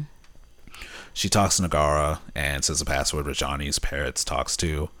 Mm-hmm. She talks to Nagara and says the password, which Johnny's parrots talks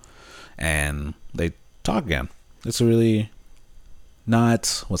to, and they talk again. It's a really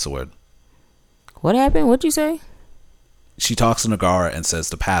not what's the word? What happened? What'd you say? She talks to Nagara and says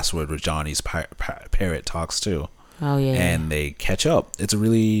the password, which Johnny's parrot talks to. Oh yeah. And they catch up. It's a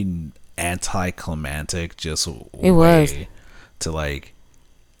really anticlimactic just it was to like.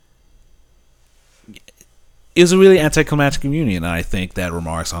 It was a really anticlimactic reunion, and I think that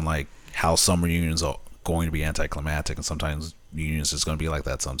remarks on like how some reunions are going to be anticlimactic, and sometimes reunions just going to be like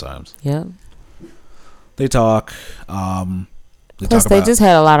that. Sometimes. Yep. They talk. Plus, they just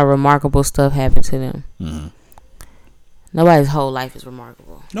had a lot of remarkable stuff happen to them. Mm-hmm. Nobody's whole life is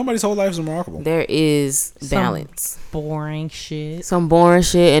remarkable. Nobody's whole life is remarkable. There is balance. Some boring shit. Some boring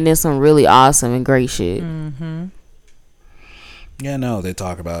shit, and then some really awesome and great shit. Mm-hmm. Yeah, no, they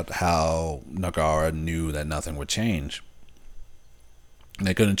talk about how Nagara knew that nothing would change.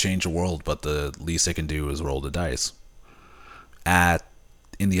 They couldn't change the world, but the least they can do is roll the dice.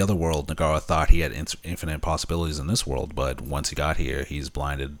 In the other world, Nagara thought he had infinite possibilities in this world, but once he got here, he's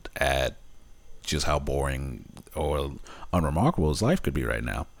blinded at just how boring or unremarkable his life could be right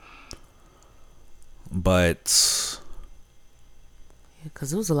now. But because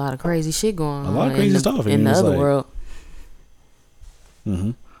there was a lot of crazy shit going on. A lot of crazy stuff in the other world.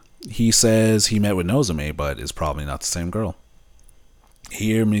 Mm-hmm. He says he met with Nozomi, but it's probably not the same girl.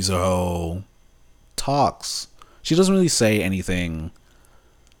 Here, Mizuho talks. She doesn't really say anything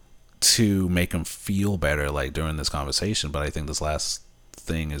to make him feel better, like during this conversation. But I think this last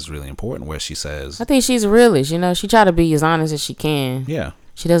thing is really important, where she says, I think she's a realist. You know, she try to be as honest as she can. Yeah.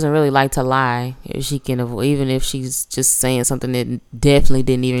 She doesn't really like to lie. If she can avoid, even if she's just saying something that definitely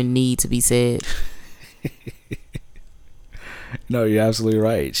didn't even need to be said. No, you're absolutely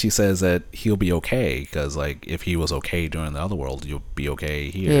right. She says that he'll be okay because, like, if he was okay during the other world, you'll be okay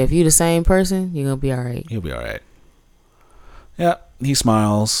here. Yeah, if you're the same person, you're gonna be all right. He'll be all right. Yeah, he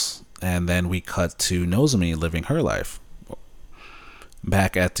smiles, and then we cut to Nozomi living her life.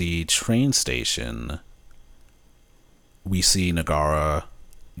 Back at the train station, we see Nagara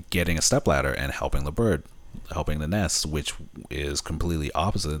getting a stepladder and helping the nest, which is completely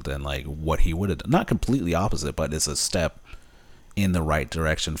opposite than like what he would have done. Not completely opposite, but it's a step in the right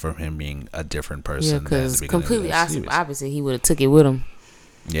direction from him being a different person. Yeah, because completely opposite, he would have took it with him.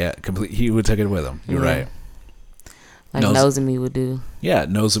 Yeah, he would have taken it with him. You're right. Like Nozomi would do. Yeah,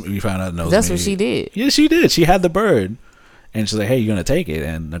 Nozomi. We found out Nozomi. That's what she did. Yeah, she did. She had the bird, and she's like, "Hey, you're gonna take it?"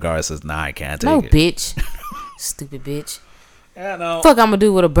 And Nagara says, "Nah, I can't take it." No, bitch. Stupid bitch. Yeah, no. Fuck, I'm gonna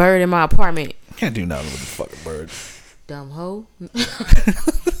do with a bird in my apartment. Can't do nothing with the fucking bird. Dumb hoe.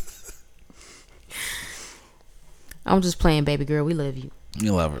 I'm just playing, baby girl. We love you.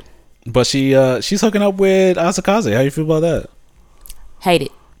 You love her, but she's hooking up with Asakaze. How you feel about that? Hate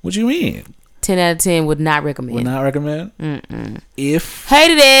it. What you mean? 10 out of 10 would not recommend. Would not recommend. Mm-mm.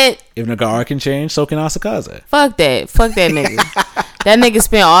 Hated it. If Nagara can change, so can Asakaze. Fuck that nigga. That nigga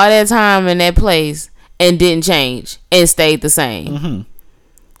spent all that time in that place and didn't change and stayed the same. Mm-hmm.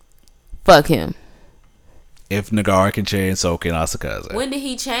 Fuck him. If Nagara can change, so can Asakaze. When did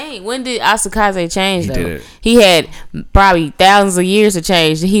he change? When did Asakaze change, though? He did it. He had probably thousands of years to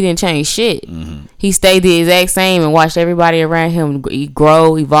change. He didn't change shit. Mm-hmm. He stayed the exact same and watched everybody around him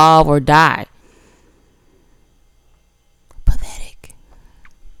grow, evolve, or die. Pathetic.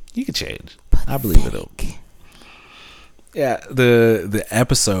 You can change. I believe it'll. Yeah, the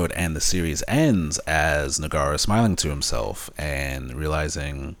episode and the series ends as Nagara smiling to himself and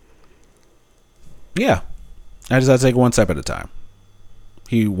realizing, yeah, I just have to take one step at a time.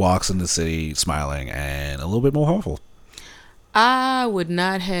 He walks in the city smiling and a little bit more hopeful. I would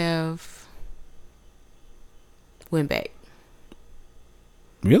not have went back.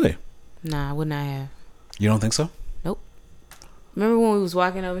 Really? Nah, I would not have. You don't think so? Nope. Remember when we was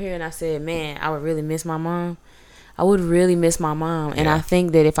walking over here and I said, man, I would really miss my mom? I would really miss my mom. And Yeah. I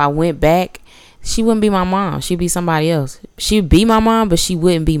think that if I went back, she wouldn't be my mom. She'd be somebody else. She'd be my mom, but she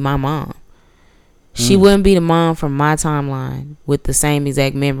wouldn't be my mom. She wouldn't be the mom from my timeline with the same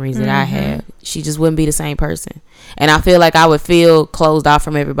exact memories that I have. She just wouldn't be the same person. And I feel like I would feel closed off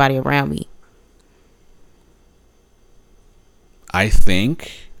from everybody around me. I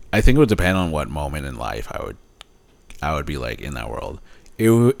think it would depend on what moment in life I would be like in that world.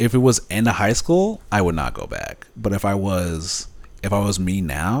 If it was end of high school, I would not go back. But if I was me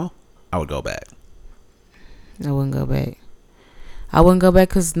now, I would go back. I wouldn't go back. I wouldn't go back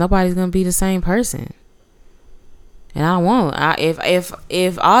because nobody's gonna be the same person, and I won't.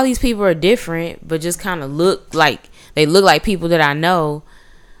 If all these people are different, but just kind of look like people that I know,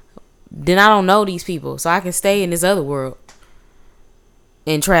 then I don't know these people, so I can stay in this other world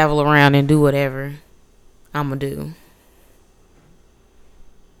and travel around and do whatever I'm gonna do.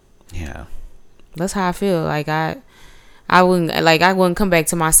 Yeah, that's how I feel. Like I wouldn't come back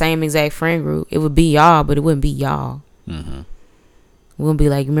to my same exact friend group. It would be y'all, but it wouldn't be y'all. Mm-hmm. It wouldn't be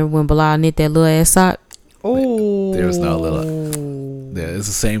like, remember when Bilal knit that little ass sock? Oh, There's no little. Yeah, it's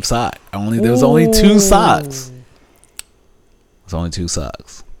the same sock. There's only 2 socks. There's only 2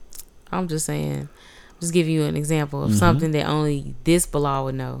 socks. I'm just saying. Just give you an example of something that only this Bilal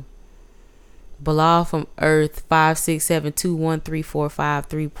would know. Bilal from Earth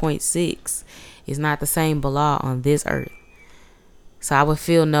 567213453.6 is not the same Bilal on this Earth. So I would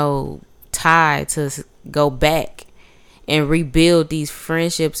feel no tie to go back and rebuild these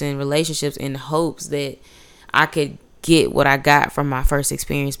friendships and relationships in hopes that I could get what I got from my first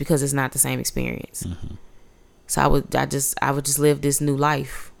experience, because it's not the same experience. So I would just live this new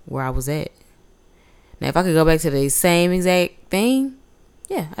life where I was at. Now, if I could go back to the same exact thing,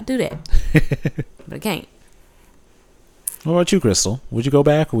 yeah, I'd do that. But I can't. What about you, Crystal? Would you go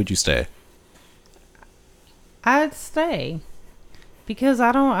back or would you stay? I'd stay, because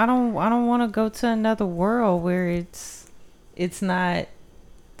I don't want to go to another world where it's not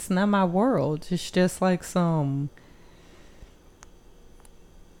my world. It's just like some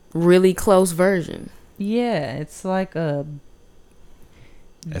really close version. Yeah, it's like a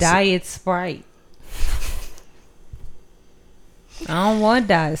Diet Sprite. I don't want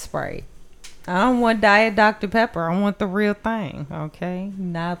Diet Sprite. I don't want Diet Dr. Pepper. I want the real thing, okay?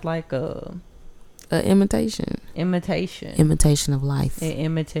 Not like a imitation. Imitation of life. An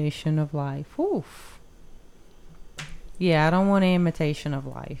imitation of life. Oof. Yeah, I don't want an imitation of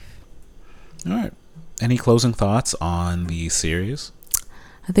life. All right. Any closing thoughts on the series?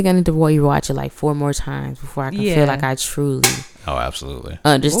 I think I need to rewatch it like 4 more times before I can feel like I truly absolutely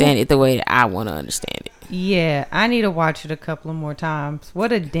understand it the way that I want to understand it. Yeah, I need to watch it a couple of more times.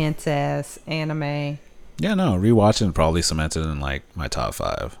 What a dense ass anime. Yeah, no, rewatching and probably cemented in like my top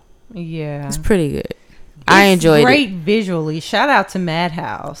 5. Yeah, it's pretty good. I enjoyed it. Great visually. Shout out to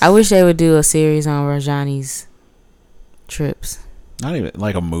Madhouse. I wish they would do a series on Rajani's trips. Not even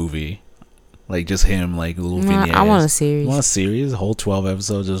like a movie. Like just him, like little vignettes. I want a series. You want a series? A whole 12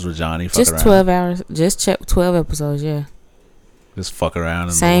 episodes just Rajani just fuck 12 around? hours. Just check 12 episodes, yeah. Just fuck around.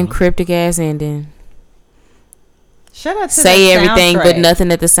 And same cryptic ass ending. Shout out to say everything but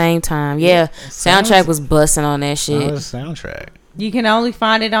nothing at the same time. Yeah, soundtrack was busting on that shit. Oh, soundtrack. You can only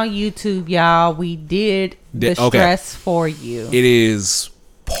find it on YouTube, y'all. We did the stress for you. It is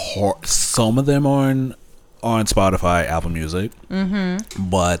some of them are on Spotify, Apple Music,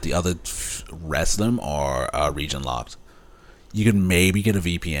 but the other rest of them are region locked. You can maybe get a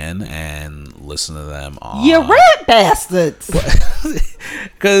VPN and listen to them on. You rat bastards.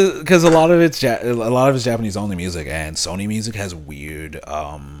 Because a lot of it's Japanese only music, and Sony Music has weird region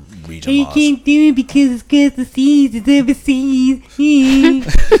laws. You can't do it because the seas is overseas.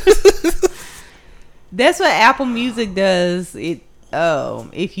 That's what Apple Music does. It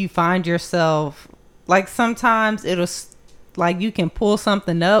if you find yourself like sometimes it'll like you can pull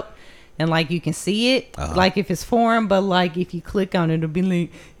something up. And like you can see it, like if it's foreign, but like if you click on it, it'll be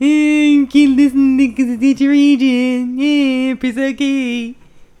like, hey, you can't listen because it's your region. Yeah, press OK.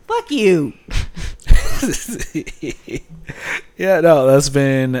 Fuck you. Yeah, no, that's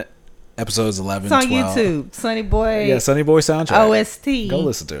been episodes 11, it's on 12. YouTube. Sunny Boy. Yeah, Sunny Boy soundtrack. OST. Go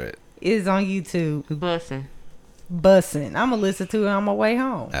listen to it. Is on YouTube. Bussin'. I'm gonna listen to it on my way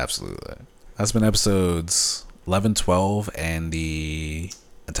home. Absolutely. That's been episodes 11, 12, and the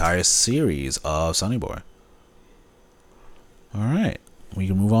entire series of Sunny Boy. All right, we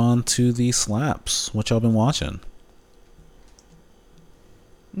can move on to the slaps. What y'all been watching?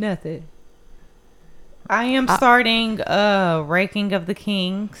 Nothing. I am starting Raking of the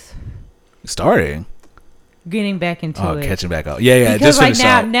Kings. Starting? getting back into it. Catching back up. Yeah. Because just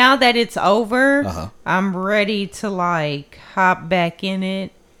like now that it's over, I'm ready to like hop back in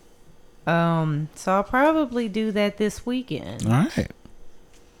it. So I'll probably do that this weekend. All right.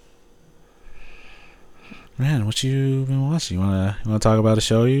 Man, what you been watching? You wanna talk about a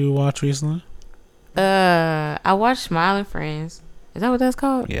show you watched recently? I watched Smiling Friends. Is that what that's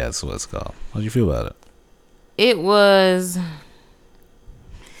called? Yeah, that's what it's called. How'd you feel about it? It was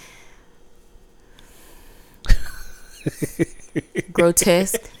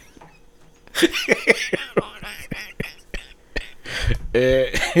grotesque.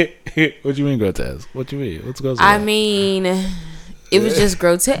 What you mean grotesque? What you mean? What's going on? I mean, it was just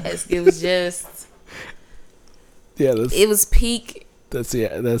grotesque. It was just. Yeah, it was peak. That's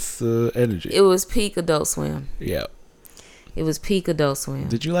energy. It was peak Adult Swim. Yeah. It was peak Adult Swim.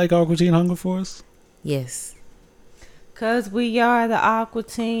 Did you like Aqua Teen Hunger Force? Yes. Cause we are the Aqua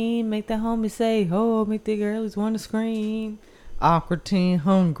Teen. Make the homies say, "Oh!" Make the girlies want to scream. Aqua Teen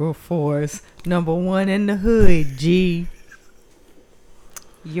Hunger Force, #1 in the hood. G.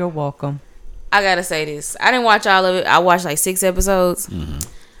 You're welcome. I gotta say this. I didn't watch all of it. I watched like 6 episodes. Mm-hmm.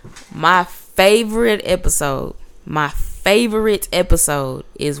 My favorite episode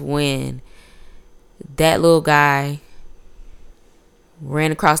is when that little guy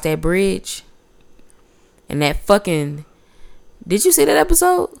ran across that bridge and that fucking. Did you see that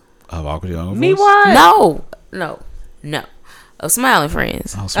episode? Of Aqua Teen Hunger Force? Me what? No. Of Smiling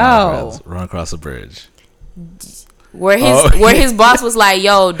Friends. Friends. Run across the bridge. Where his boss was like,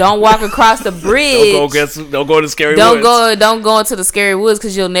 "Yo, don't walk across the bridge. Don't go to scary woods. Don't go into the scary woods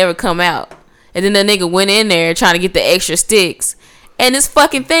because you'll never come out." And then the nigga went in there trying to get the extra sticks, and this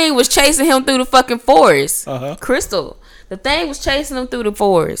fucking thing was chasing him through the fucking forest. Crystal, the thing was chasing him through the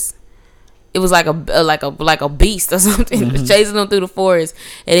forest. It was like a beast or something. Mm-hmm. It was chasing him through the forest,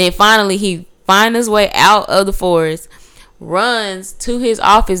 and then finally he finds his way out of the forest, runs to his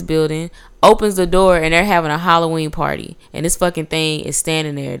office building, opens the door, and they're having a Halloween party. And this fucking thing is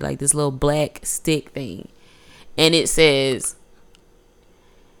standing there, like this little black stick thing. And it says,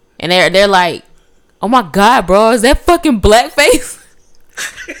 and they're like, "Oh my God, bro, is that fucking blackface?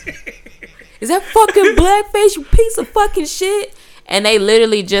 Is that fucking blackface, you piece of fucking shit?" And they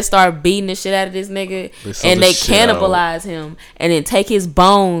literally just start beating the shit out of this nigga. And they cannibalize him. And then take his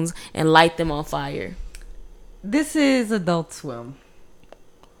bones and light them on fire. This is Adult Swim.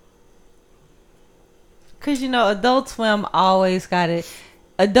 Because, Adult Swim always got it.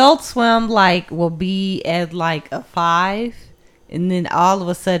 Adult Swim, will be at, a 5. And then all of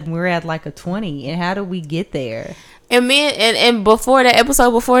a sudden, we're at, a 20. And how do we get there? And and before that episode,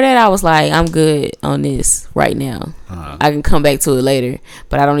 I was like, I'm good on this right now. I can come back to it later.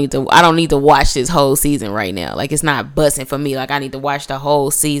 But I don't need to watch this whole season right now. Like, it's not busting for me. Like, I need to watch the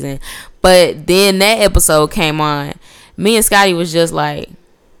whole season. But then that episode came on. Me and Scotty was just like,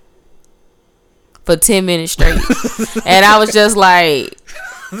 for 10 minutes straight. And I was just like,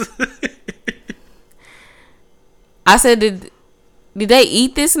 I said, did they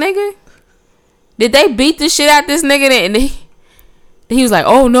eat this nigga? Did they beat the shit out this nigga? And he was like,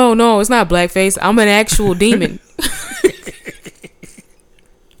 "Oh no, it's not blackface. I'm an actual demon."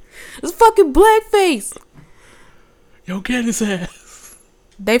 It's fucking blackface. Yo, get his ass.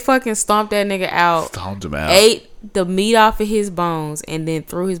 They fucking stomped that nigga out. Stomped him out. Ate the meat off of his bones and then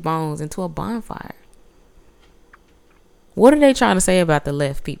threw his bones into a bonfire. What are they trying to say about the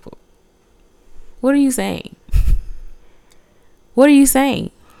left, people? What are you saying? What are you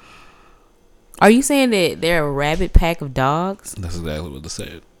saying? Are you saying that they're a rabid pack of dogs? That's exactly what they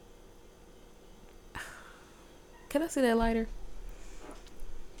said. Can I see that lighter?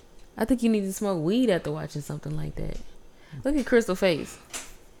 I think you need to smoke weed after watching something like that. Look at Crystal's face.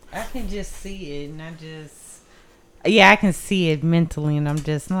 I can just see it, and I can see it mentally, and I'm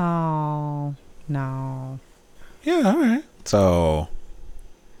just, no. Yeah, all right. So,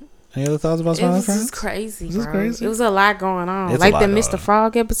 any other thoughts about Smiling Friends? This is crazy, This is bro. crazy? It was a lot going on. It's like the going Mr. on.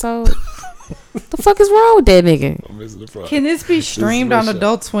 Frog episode. What the fuck is wrong with that nigga? I'm missing the front. Can this be streamed on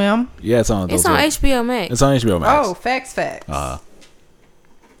Adult Swim? Yeah, it's on Adult Swim. HBO Max. It's on HBO Max. Oh, facts. I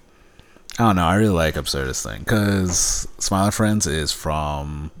don't know. I really like Absurdist thing because Smiling Friends is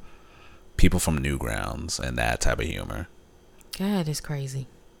from people from Newgrounds and that type of humor. God, it's crazy.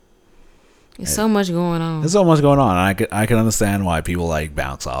 There's so much going on. There's so much going on. I can understand why people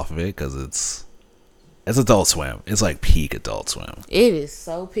bounce off of it because it's Adult Swim. It's like peak Adult Swim. It is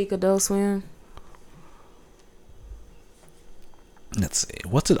so peak Adult Swim. Let's see.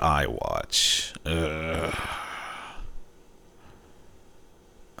 What did I watch? I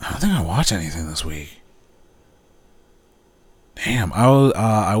don't think I watched anything this week. Damn,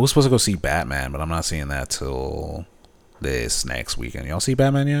 I was supposed to go see Batman, but I'm not seeing that till this next weekend. Y'all see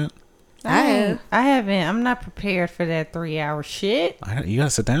Batman yet? I haven't. I'm not prepared for that 3-hour shit. You gotta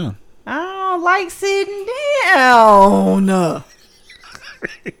sit down. I don't like sitting down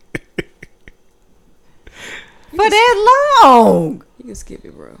for that long. You can skip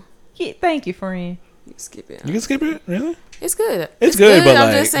it, bro. Yeah, thank you, friend. You can skip it. You can skip it, really? It's good. It's good, but I'm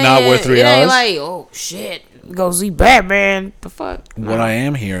like just saying, not worth 3 it hours. ain't like, oh shit, go see Batman. The fuck. What I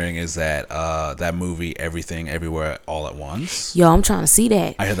am hearing is that that movie, Everything, Everywhere, All at Once. Yo, I'm trying to see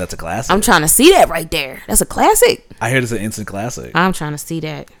that. I heard that's a classic. I'm trying to see that right there. That's a classic. I heard it's an instant classic. I'm trying to see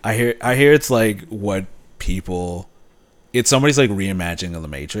that. I hear it's like what people. It's somebody's like reimagining of the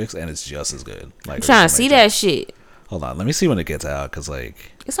Matrix, and it's just as good. Like I'm trying to see that shit. Hold on, let me see when it gets out, cause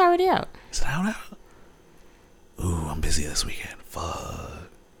like It's already out. is it out now? Ooh, I'm busy this weekend. Fuck.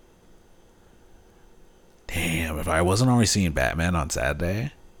 Damn, if I wasn't already seeing Batman on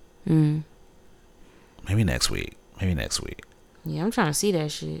Saturday, maybe next week. Yeah, I'm trying to see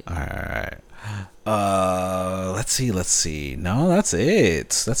that shit. All right. Let's see. No, that's it.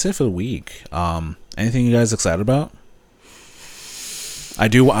 That's it for the week. Anything you guys excited about? I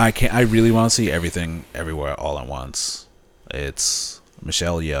really want to see Everything, Everywhere, All at Once. It's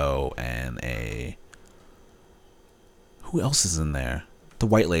Michelle Yeoh and who else is in there? The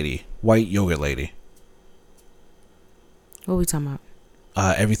white yogurt lady. What are we talking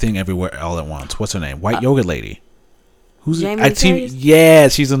about? Everything, Everywhere, All at Once. What's her name? White yogurt lady. Who's Jamie Lee Curtis? Yeah,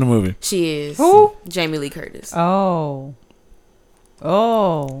 she's in the movie. She is. Who? Jamie Lee Curtis. Oh.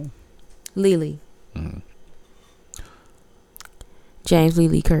 Lily. James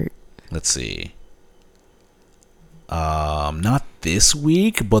Lee Kurt. Let's see. Not this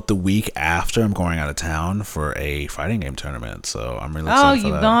week, but the week after, I'm going out of town for a fighting game tournament. So I'm really excited for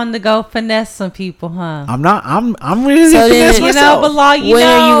that. You going to go finesse some people, huh? I'm not. I'm really So finesse then, myself. when are you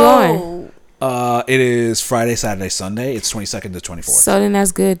going? It is Friday, Saturday, Sunday. It's 22nd to 24th. So then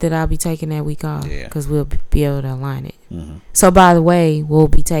that's good that I'll be taking that week off. Yeah. Because we'll be able to align it. So by the way, we'll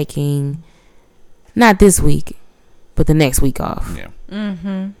be taking not this week, but the next week off. Yeah.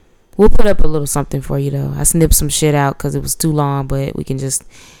 We'll put up a little something for you though. I snipped some shit out because it was too long, but we can just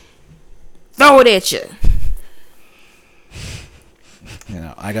throw it at you. You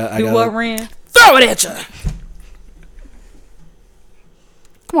know, I got. what, Ren? Throw it at you.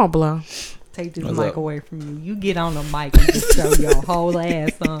 Come on, Blow. Take this What's mic up? away from you. You get on the mic and just show your whole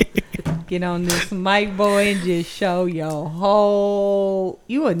ass on. Get on this mic, boy, and just show your whole.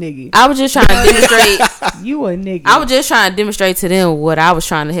 You a nigga. I was just trying to demonstrate. You a nigga. I was just trying to demonstrate to them what I was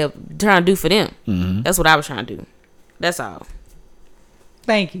trying to do for them. That's what I was trying to do. That's all.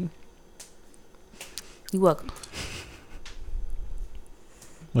 Thank you. You're welcome.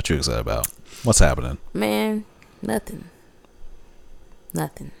 What you excited about? What's happening? Man, nothing.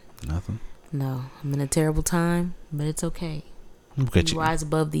 Nothing. No, I'm in a terrible time, but it's okay. We'll get We you. rise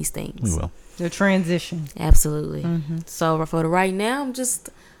above these things. We will. The transition. Absolutely. So for the right now,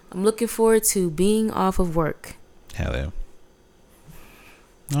 I'm looking forward to being off of work. Hell yeah.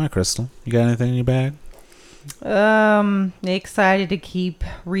 All right, Crystal. You got anything in your bag? Excited to keep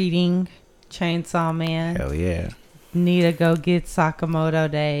reading Chainsaw Man. Hell yeah. Need to go get Sakamoto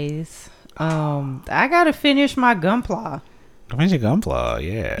Days. I gotta finish my Gunpla. Finish your Gunpla,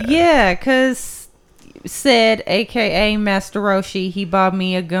 yeah. Yeah, cause said AKA Master Roshi, he bought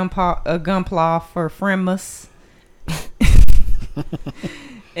me a Gunpla for Frimas.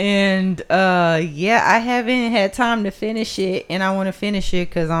 And yeah, I haven't had time to finish it, and I want to finish it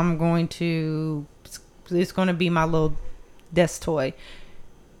because it's going to be my little desk toy.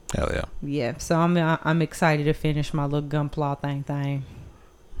 Hell yeah. Yeah, so I'm excited to finish my little Gunpla thing.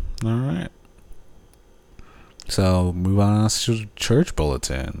 All right. So move on to the church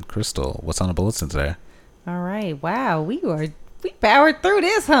bulletin. Crystal, what's on the bulletin today? All right, wow, we powered through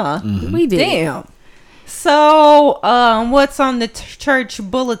this, huh? We did. Damn. So, what's on the church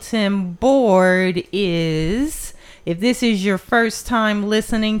bulletin board is, if this is your first time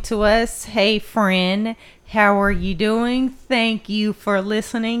listening to us, hey friend, how are you doing? Thank you for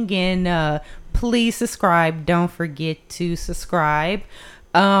listening, and please subscribe. Don't forget to subscribe.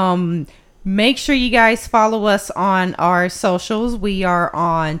 Make sure you guys follow us on our socials. We are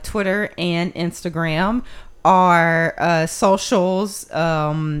on Twitter and Instagram. Our socials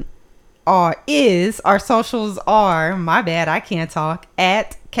are, my bad, I can't talk,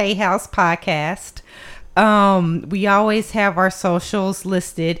 at K-House Podcast. We always have our socials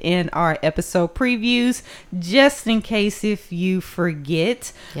listed in our episode previews, just in case if you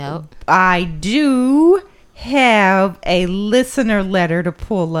forget. Yep. I do have a listener letter to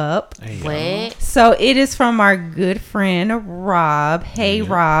pull up. What? So it is from our good friend Rob. Hey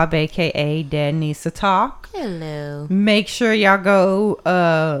Rob, aka Dad Needs to Talk. Hello. Make sure y'all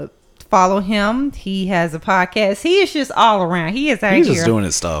go follow him. He has a podcast. He is just all around. He's just doing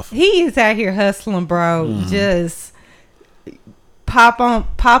his stuff. He is out here hustling, bro. Just pop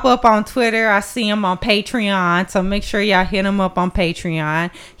up on Twitter. I see him on Patreon, so make sure y'all hit him up on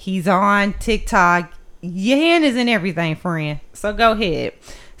Patreon. He's on TikTok. Your hand is in everything, friend. So go ahead.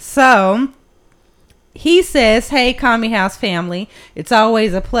 So he says, hey, Commie House family. It's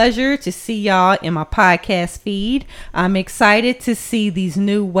always a pleasure to see y'all in my podcast feed. I'm excited to see these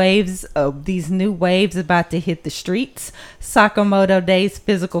new waves about to hit the streets. Sakamoto Day's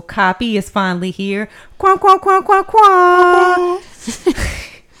physical copy is finally here. Quack, quack, quack, quack, quack.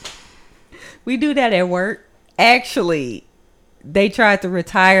 We do that at work. Actually, they tried to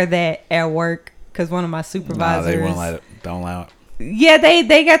retire that at work because one of my supervisors. No, they won't let it. Don't allow it. Yeah,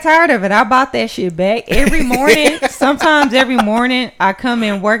 they got tired of it. I bought that shit back every morning. Sometimes every morning I come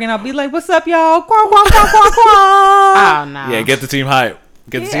in work and I'll be like, "What's up, y'all?" Quack, quack, quack, quack, quack. Oh no. Yeah, get the team hype.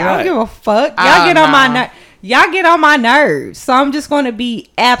 Get the team I don't hype. give a fuck. Y'all get on my nerves. So I'm just going to be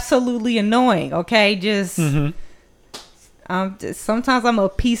absolutely annoying. Okay, just. Sometimes I'm a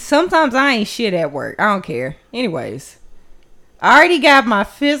piece. Sometimes I ain't shit at work. I don't care. Anyways. I already got my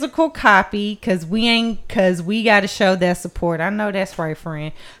physical copy because we got to show that support. I know that's right,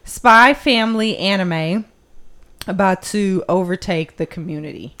 friend. Spy Family anime about to overtake the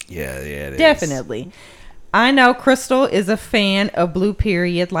community. Yeah, it Definitely. is. I know Crystal is a fan of Blue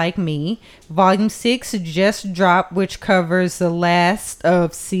Period like me. Volume 6 just dropped, which covers the last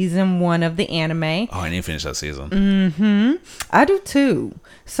of season 1 of the anime. Oh, I need to finish that season. I do too.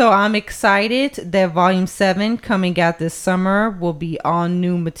 So I'm excited that Volume 7 coming out this summer will be all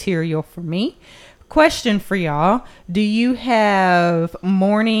new material for me. Question for y'all. Do you have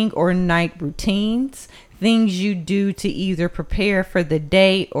morning or night routines? Things you do to either prepare for the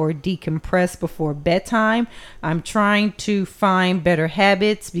day or decompress before bedtime? I'm trying to find better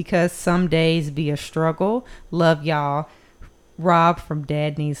habits because some days be a struggle. Love y'all. Rob from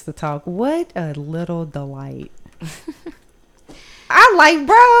Dad Needs to Talk. What a little delight. I like,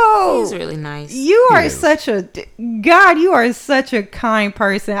 bro. He's really nice. You are such a kind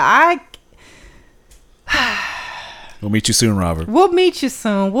person. We'll meet you soon, Robert. We'll meet you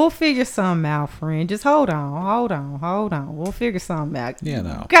soon. We'll figure something out, friend. Just hold on. We'll figure something out. Yeah,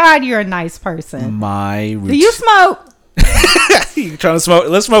 no. God, you're a nice person. Do you smoke? You trying to smoke?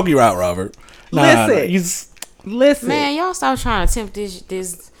 Let's smoke you out, Robert. Listen. Man, y'all stop trying to tempt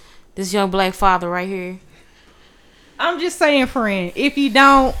this young black father right here. I'm just saying, friend. If you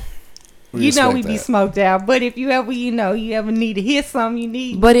don't, we be smoked out. But if you ever need to hear something, you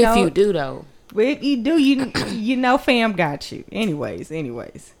need. But if you do though. But if you do, you know, fam got you. Anyways.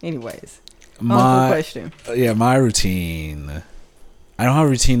 My question. My routine. I don't have a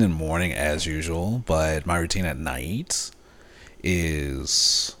routine in the morning as usual, but my routine at night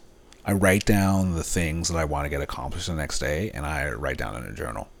is I write down the things that I want to get accomplished the next day, and I write down in a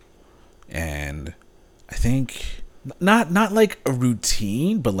journal. And I think not like a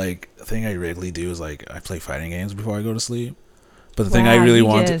routine, but like a thing I regularly do is like I play fighting games before I go to sleep. But the thing I really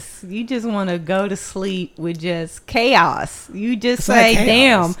you just want to go to sleep with just chaos. You just say,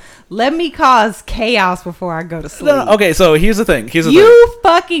 "Damn, let me cause chaos before I go to sleep." No, okay, so here's the thing. You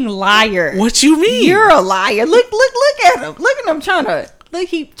fucking liar! What you mean? You're a liar. Look at him. Look at him trying to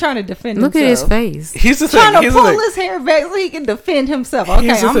defend himself. Look at his face. Here's the thing. Trying to pull his hair back so he can defend himself. Okay,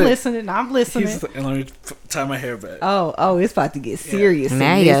 I'm listening. And let me tie my hair back. Oh, it's about to get serious.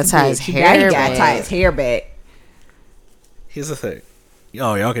 Now he gotta tie his hair back. Here's the thing.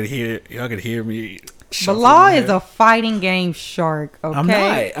 Y'all can hear me. Bilal is a fighting game shark,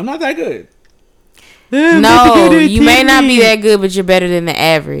 okay? I'm not that good. No, you may not be that good, but you're better than the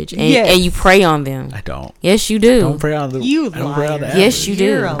average. And you prey on them. I don't. Yes, you do. I don't prey on the average. Yes, you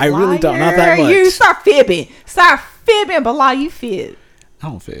do. I really don't. Not that much. You start fibbing, Bilal. You fib. I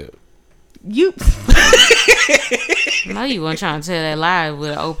don't fib. You. No, you weren't trying to tell that lie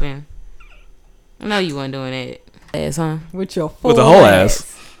with an open. No, you weren't doing that. Ass, huh? With the whole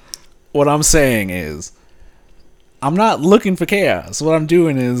ass. What I'm saying is, I'm not looking for chaos. What I'm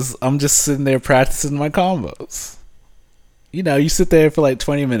doing is, I'm just sitting there practicing my combos. You know, you sit there for like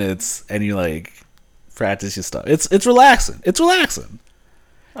 20 minutes and you like practice your stuff. It's relaxing. It's relaxing.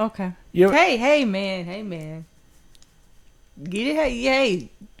 Okay. Hey man. Get it? Hey.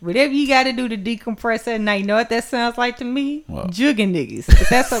 Whatever you got to do to decompress at night. You know what that sounds like to me? What? Jugging niggas. But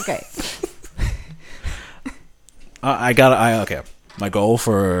that's okay. Okay. My goal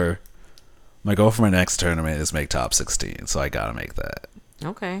for My goal for my next tournament is make top 16, so I gotta make that.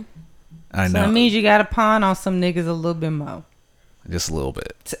 Okay. I So know. that means you got to pawn on some niggas a little bit more. Just a little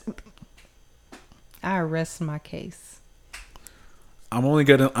bit. I rest my case. I'm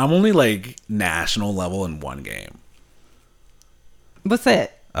only like national level in one game. What's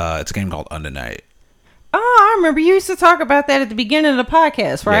that? It's a game called Under Night. Oh, I remember you used to talk about that at the beginning of the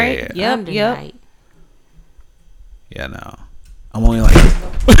podcast, right? Yeah. Under Yep. night. Yeah, no. I'm only like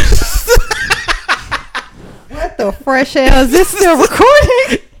What the fresh hell? Is this still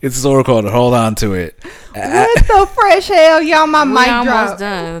recording? it's still recorded. Hold on to it. What the fresh hell? Y'all, my We mic almost dropped.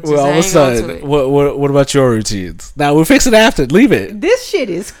 done. Just We're almost hang on to done. it. What about your routines? Now we'll fix it after. Leave it. This shit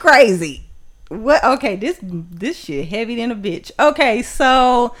is crazy. What? Okay, this shit heavy than a bitch. Okay,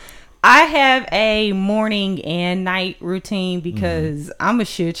 so I have a morning and night routine because I'm a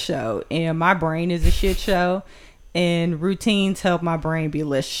shit show and my brain is a shit show, and routines help my brain be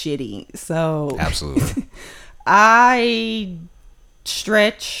less shitty. So Absolutely. I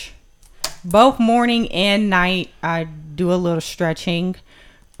stretch both morning and night. I do a little stretching,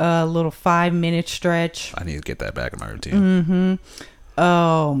 a little 5-minute stretch. I need to get that back in my routine.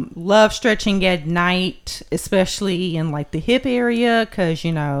 Love stretching at night, especially in like the hip area, because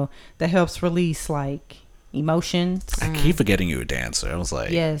that helps release like emotions. I keep forgetting you're a dancer. I was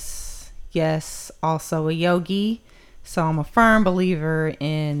like, Yes, also a yogi, so I'm a firm believer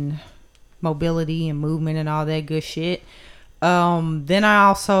in mobility and movement and all that good shit. Then I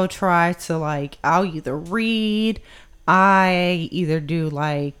also try to I'll either read, I either do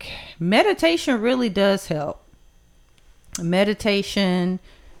meditation. Really does help. Meditation,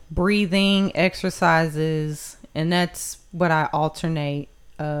 breathing exercises, and that's what I alternate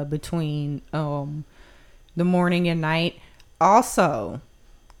between the morning and night. Also,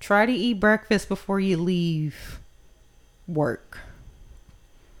 try to eat breakfast before you leave work.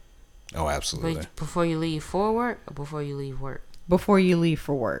 oh, absolutely. Wait, before you leave for work or before you leave work? Before you leave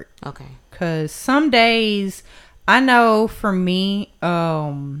for work. Okay. Because some days, I know for me,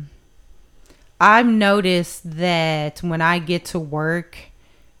 I've noticed that when I get to work,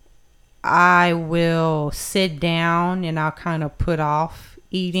 I will sit down and I'll kind of put off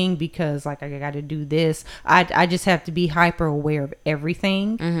eating because I got to do this. I just have to be hyper aware of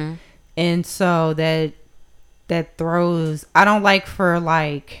everything. Mm-hmm. And so that throws, I don't like for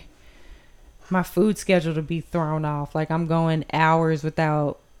my food schedule to be thrown off. I'm going hours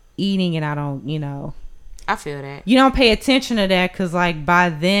without eating and I don't, I feel that. you don't pay attention to that because by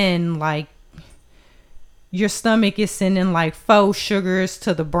then your stomach is sending faux sugars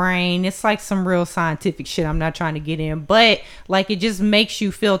to the brain. It's some real scientific shit I'm not trying to get in, but it just makes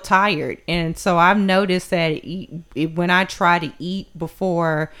you feel tired. And so I've noticed that when I try to eat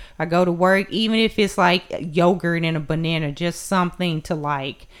before I go to work, even if it's yogurt and a banana, just something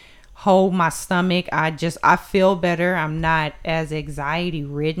to hold my stomach, I feel better. I'm not as anxiety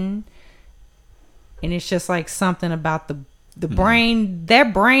ridden. And it's just something about the brain,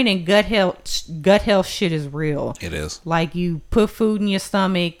 that brain and gut health shit is real. It is. You put food in your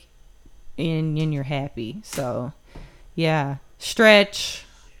stomach and you're happy. So yeah, stretch,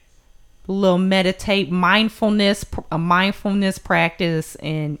 a little meditate, a mindfulness practice,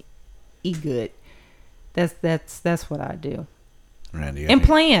 and eat good. That's what I do. Randy, And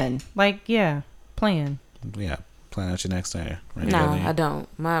plan. Plan. Yeah, plan out your next day. Randy, No, got any- I don't.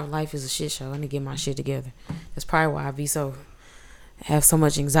 My life is a shit show. I need to get my shit together. That's probably why I have so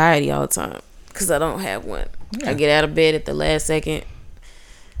much anxiety all the time, because I don't have one. Yeah. I get out of bed at the last second,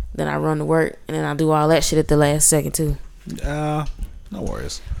 then I run to work, and then I do all that shit at the last second too. No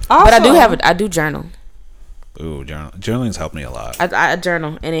worries. Also, But I do journal. Ooh, journaling's helped me a lot. I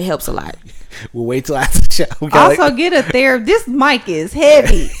journal, and it helps a lot. We'll wait till after the show. We got Also, get a therapist. This mic is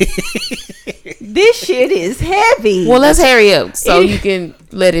heavy. This shit is heavy. Well, let's hurry up so you can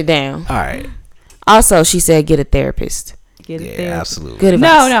let it down. all right. Also, she said get a therapist. Get a Yeah, therapist. absolutely. Good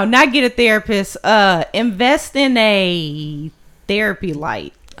advice. No, not get a therapist. Invest in a therapy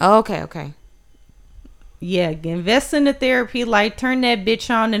light. Oh, okay. Yeah, invest in the therapy light. Turn that bitch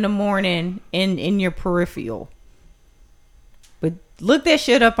on in the morning in your peripheral. But look that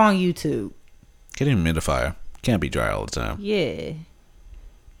shit up on YouTube. Get an humidifier. Can't be dry all the time. Yeah.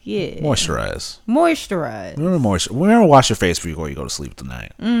 Moisturize. Moisturize. Wash your face before you go to sleep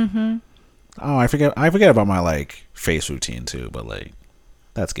tonight. Mm-hmm. Oh, I forget about my face routine too, but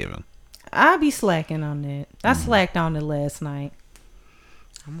that's given. I be slacking on that. I slacked on it last night.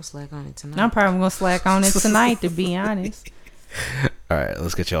 I'm gonna slack on it tonight. I'm probably gonna slack on it tonight, to be honest. All right,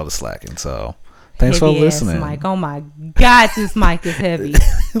 let's get y'all to slacking. So, thanks Heavy for ass listening. mic. Oh my God, this mic is heavy.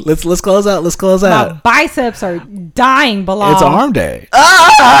 Let's close out. My biceps are dying below. It's arm day.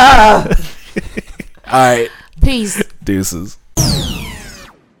 All right. Peace. Deuces.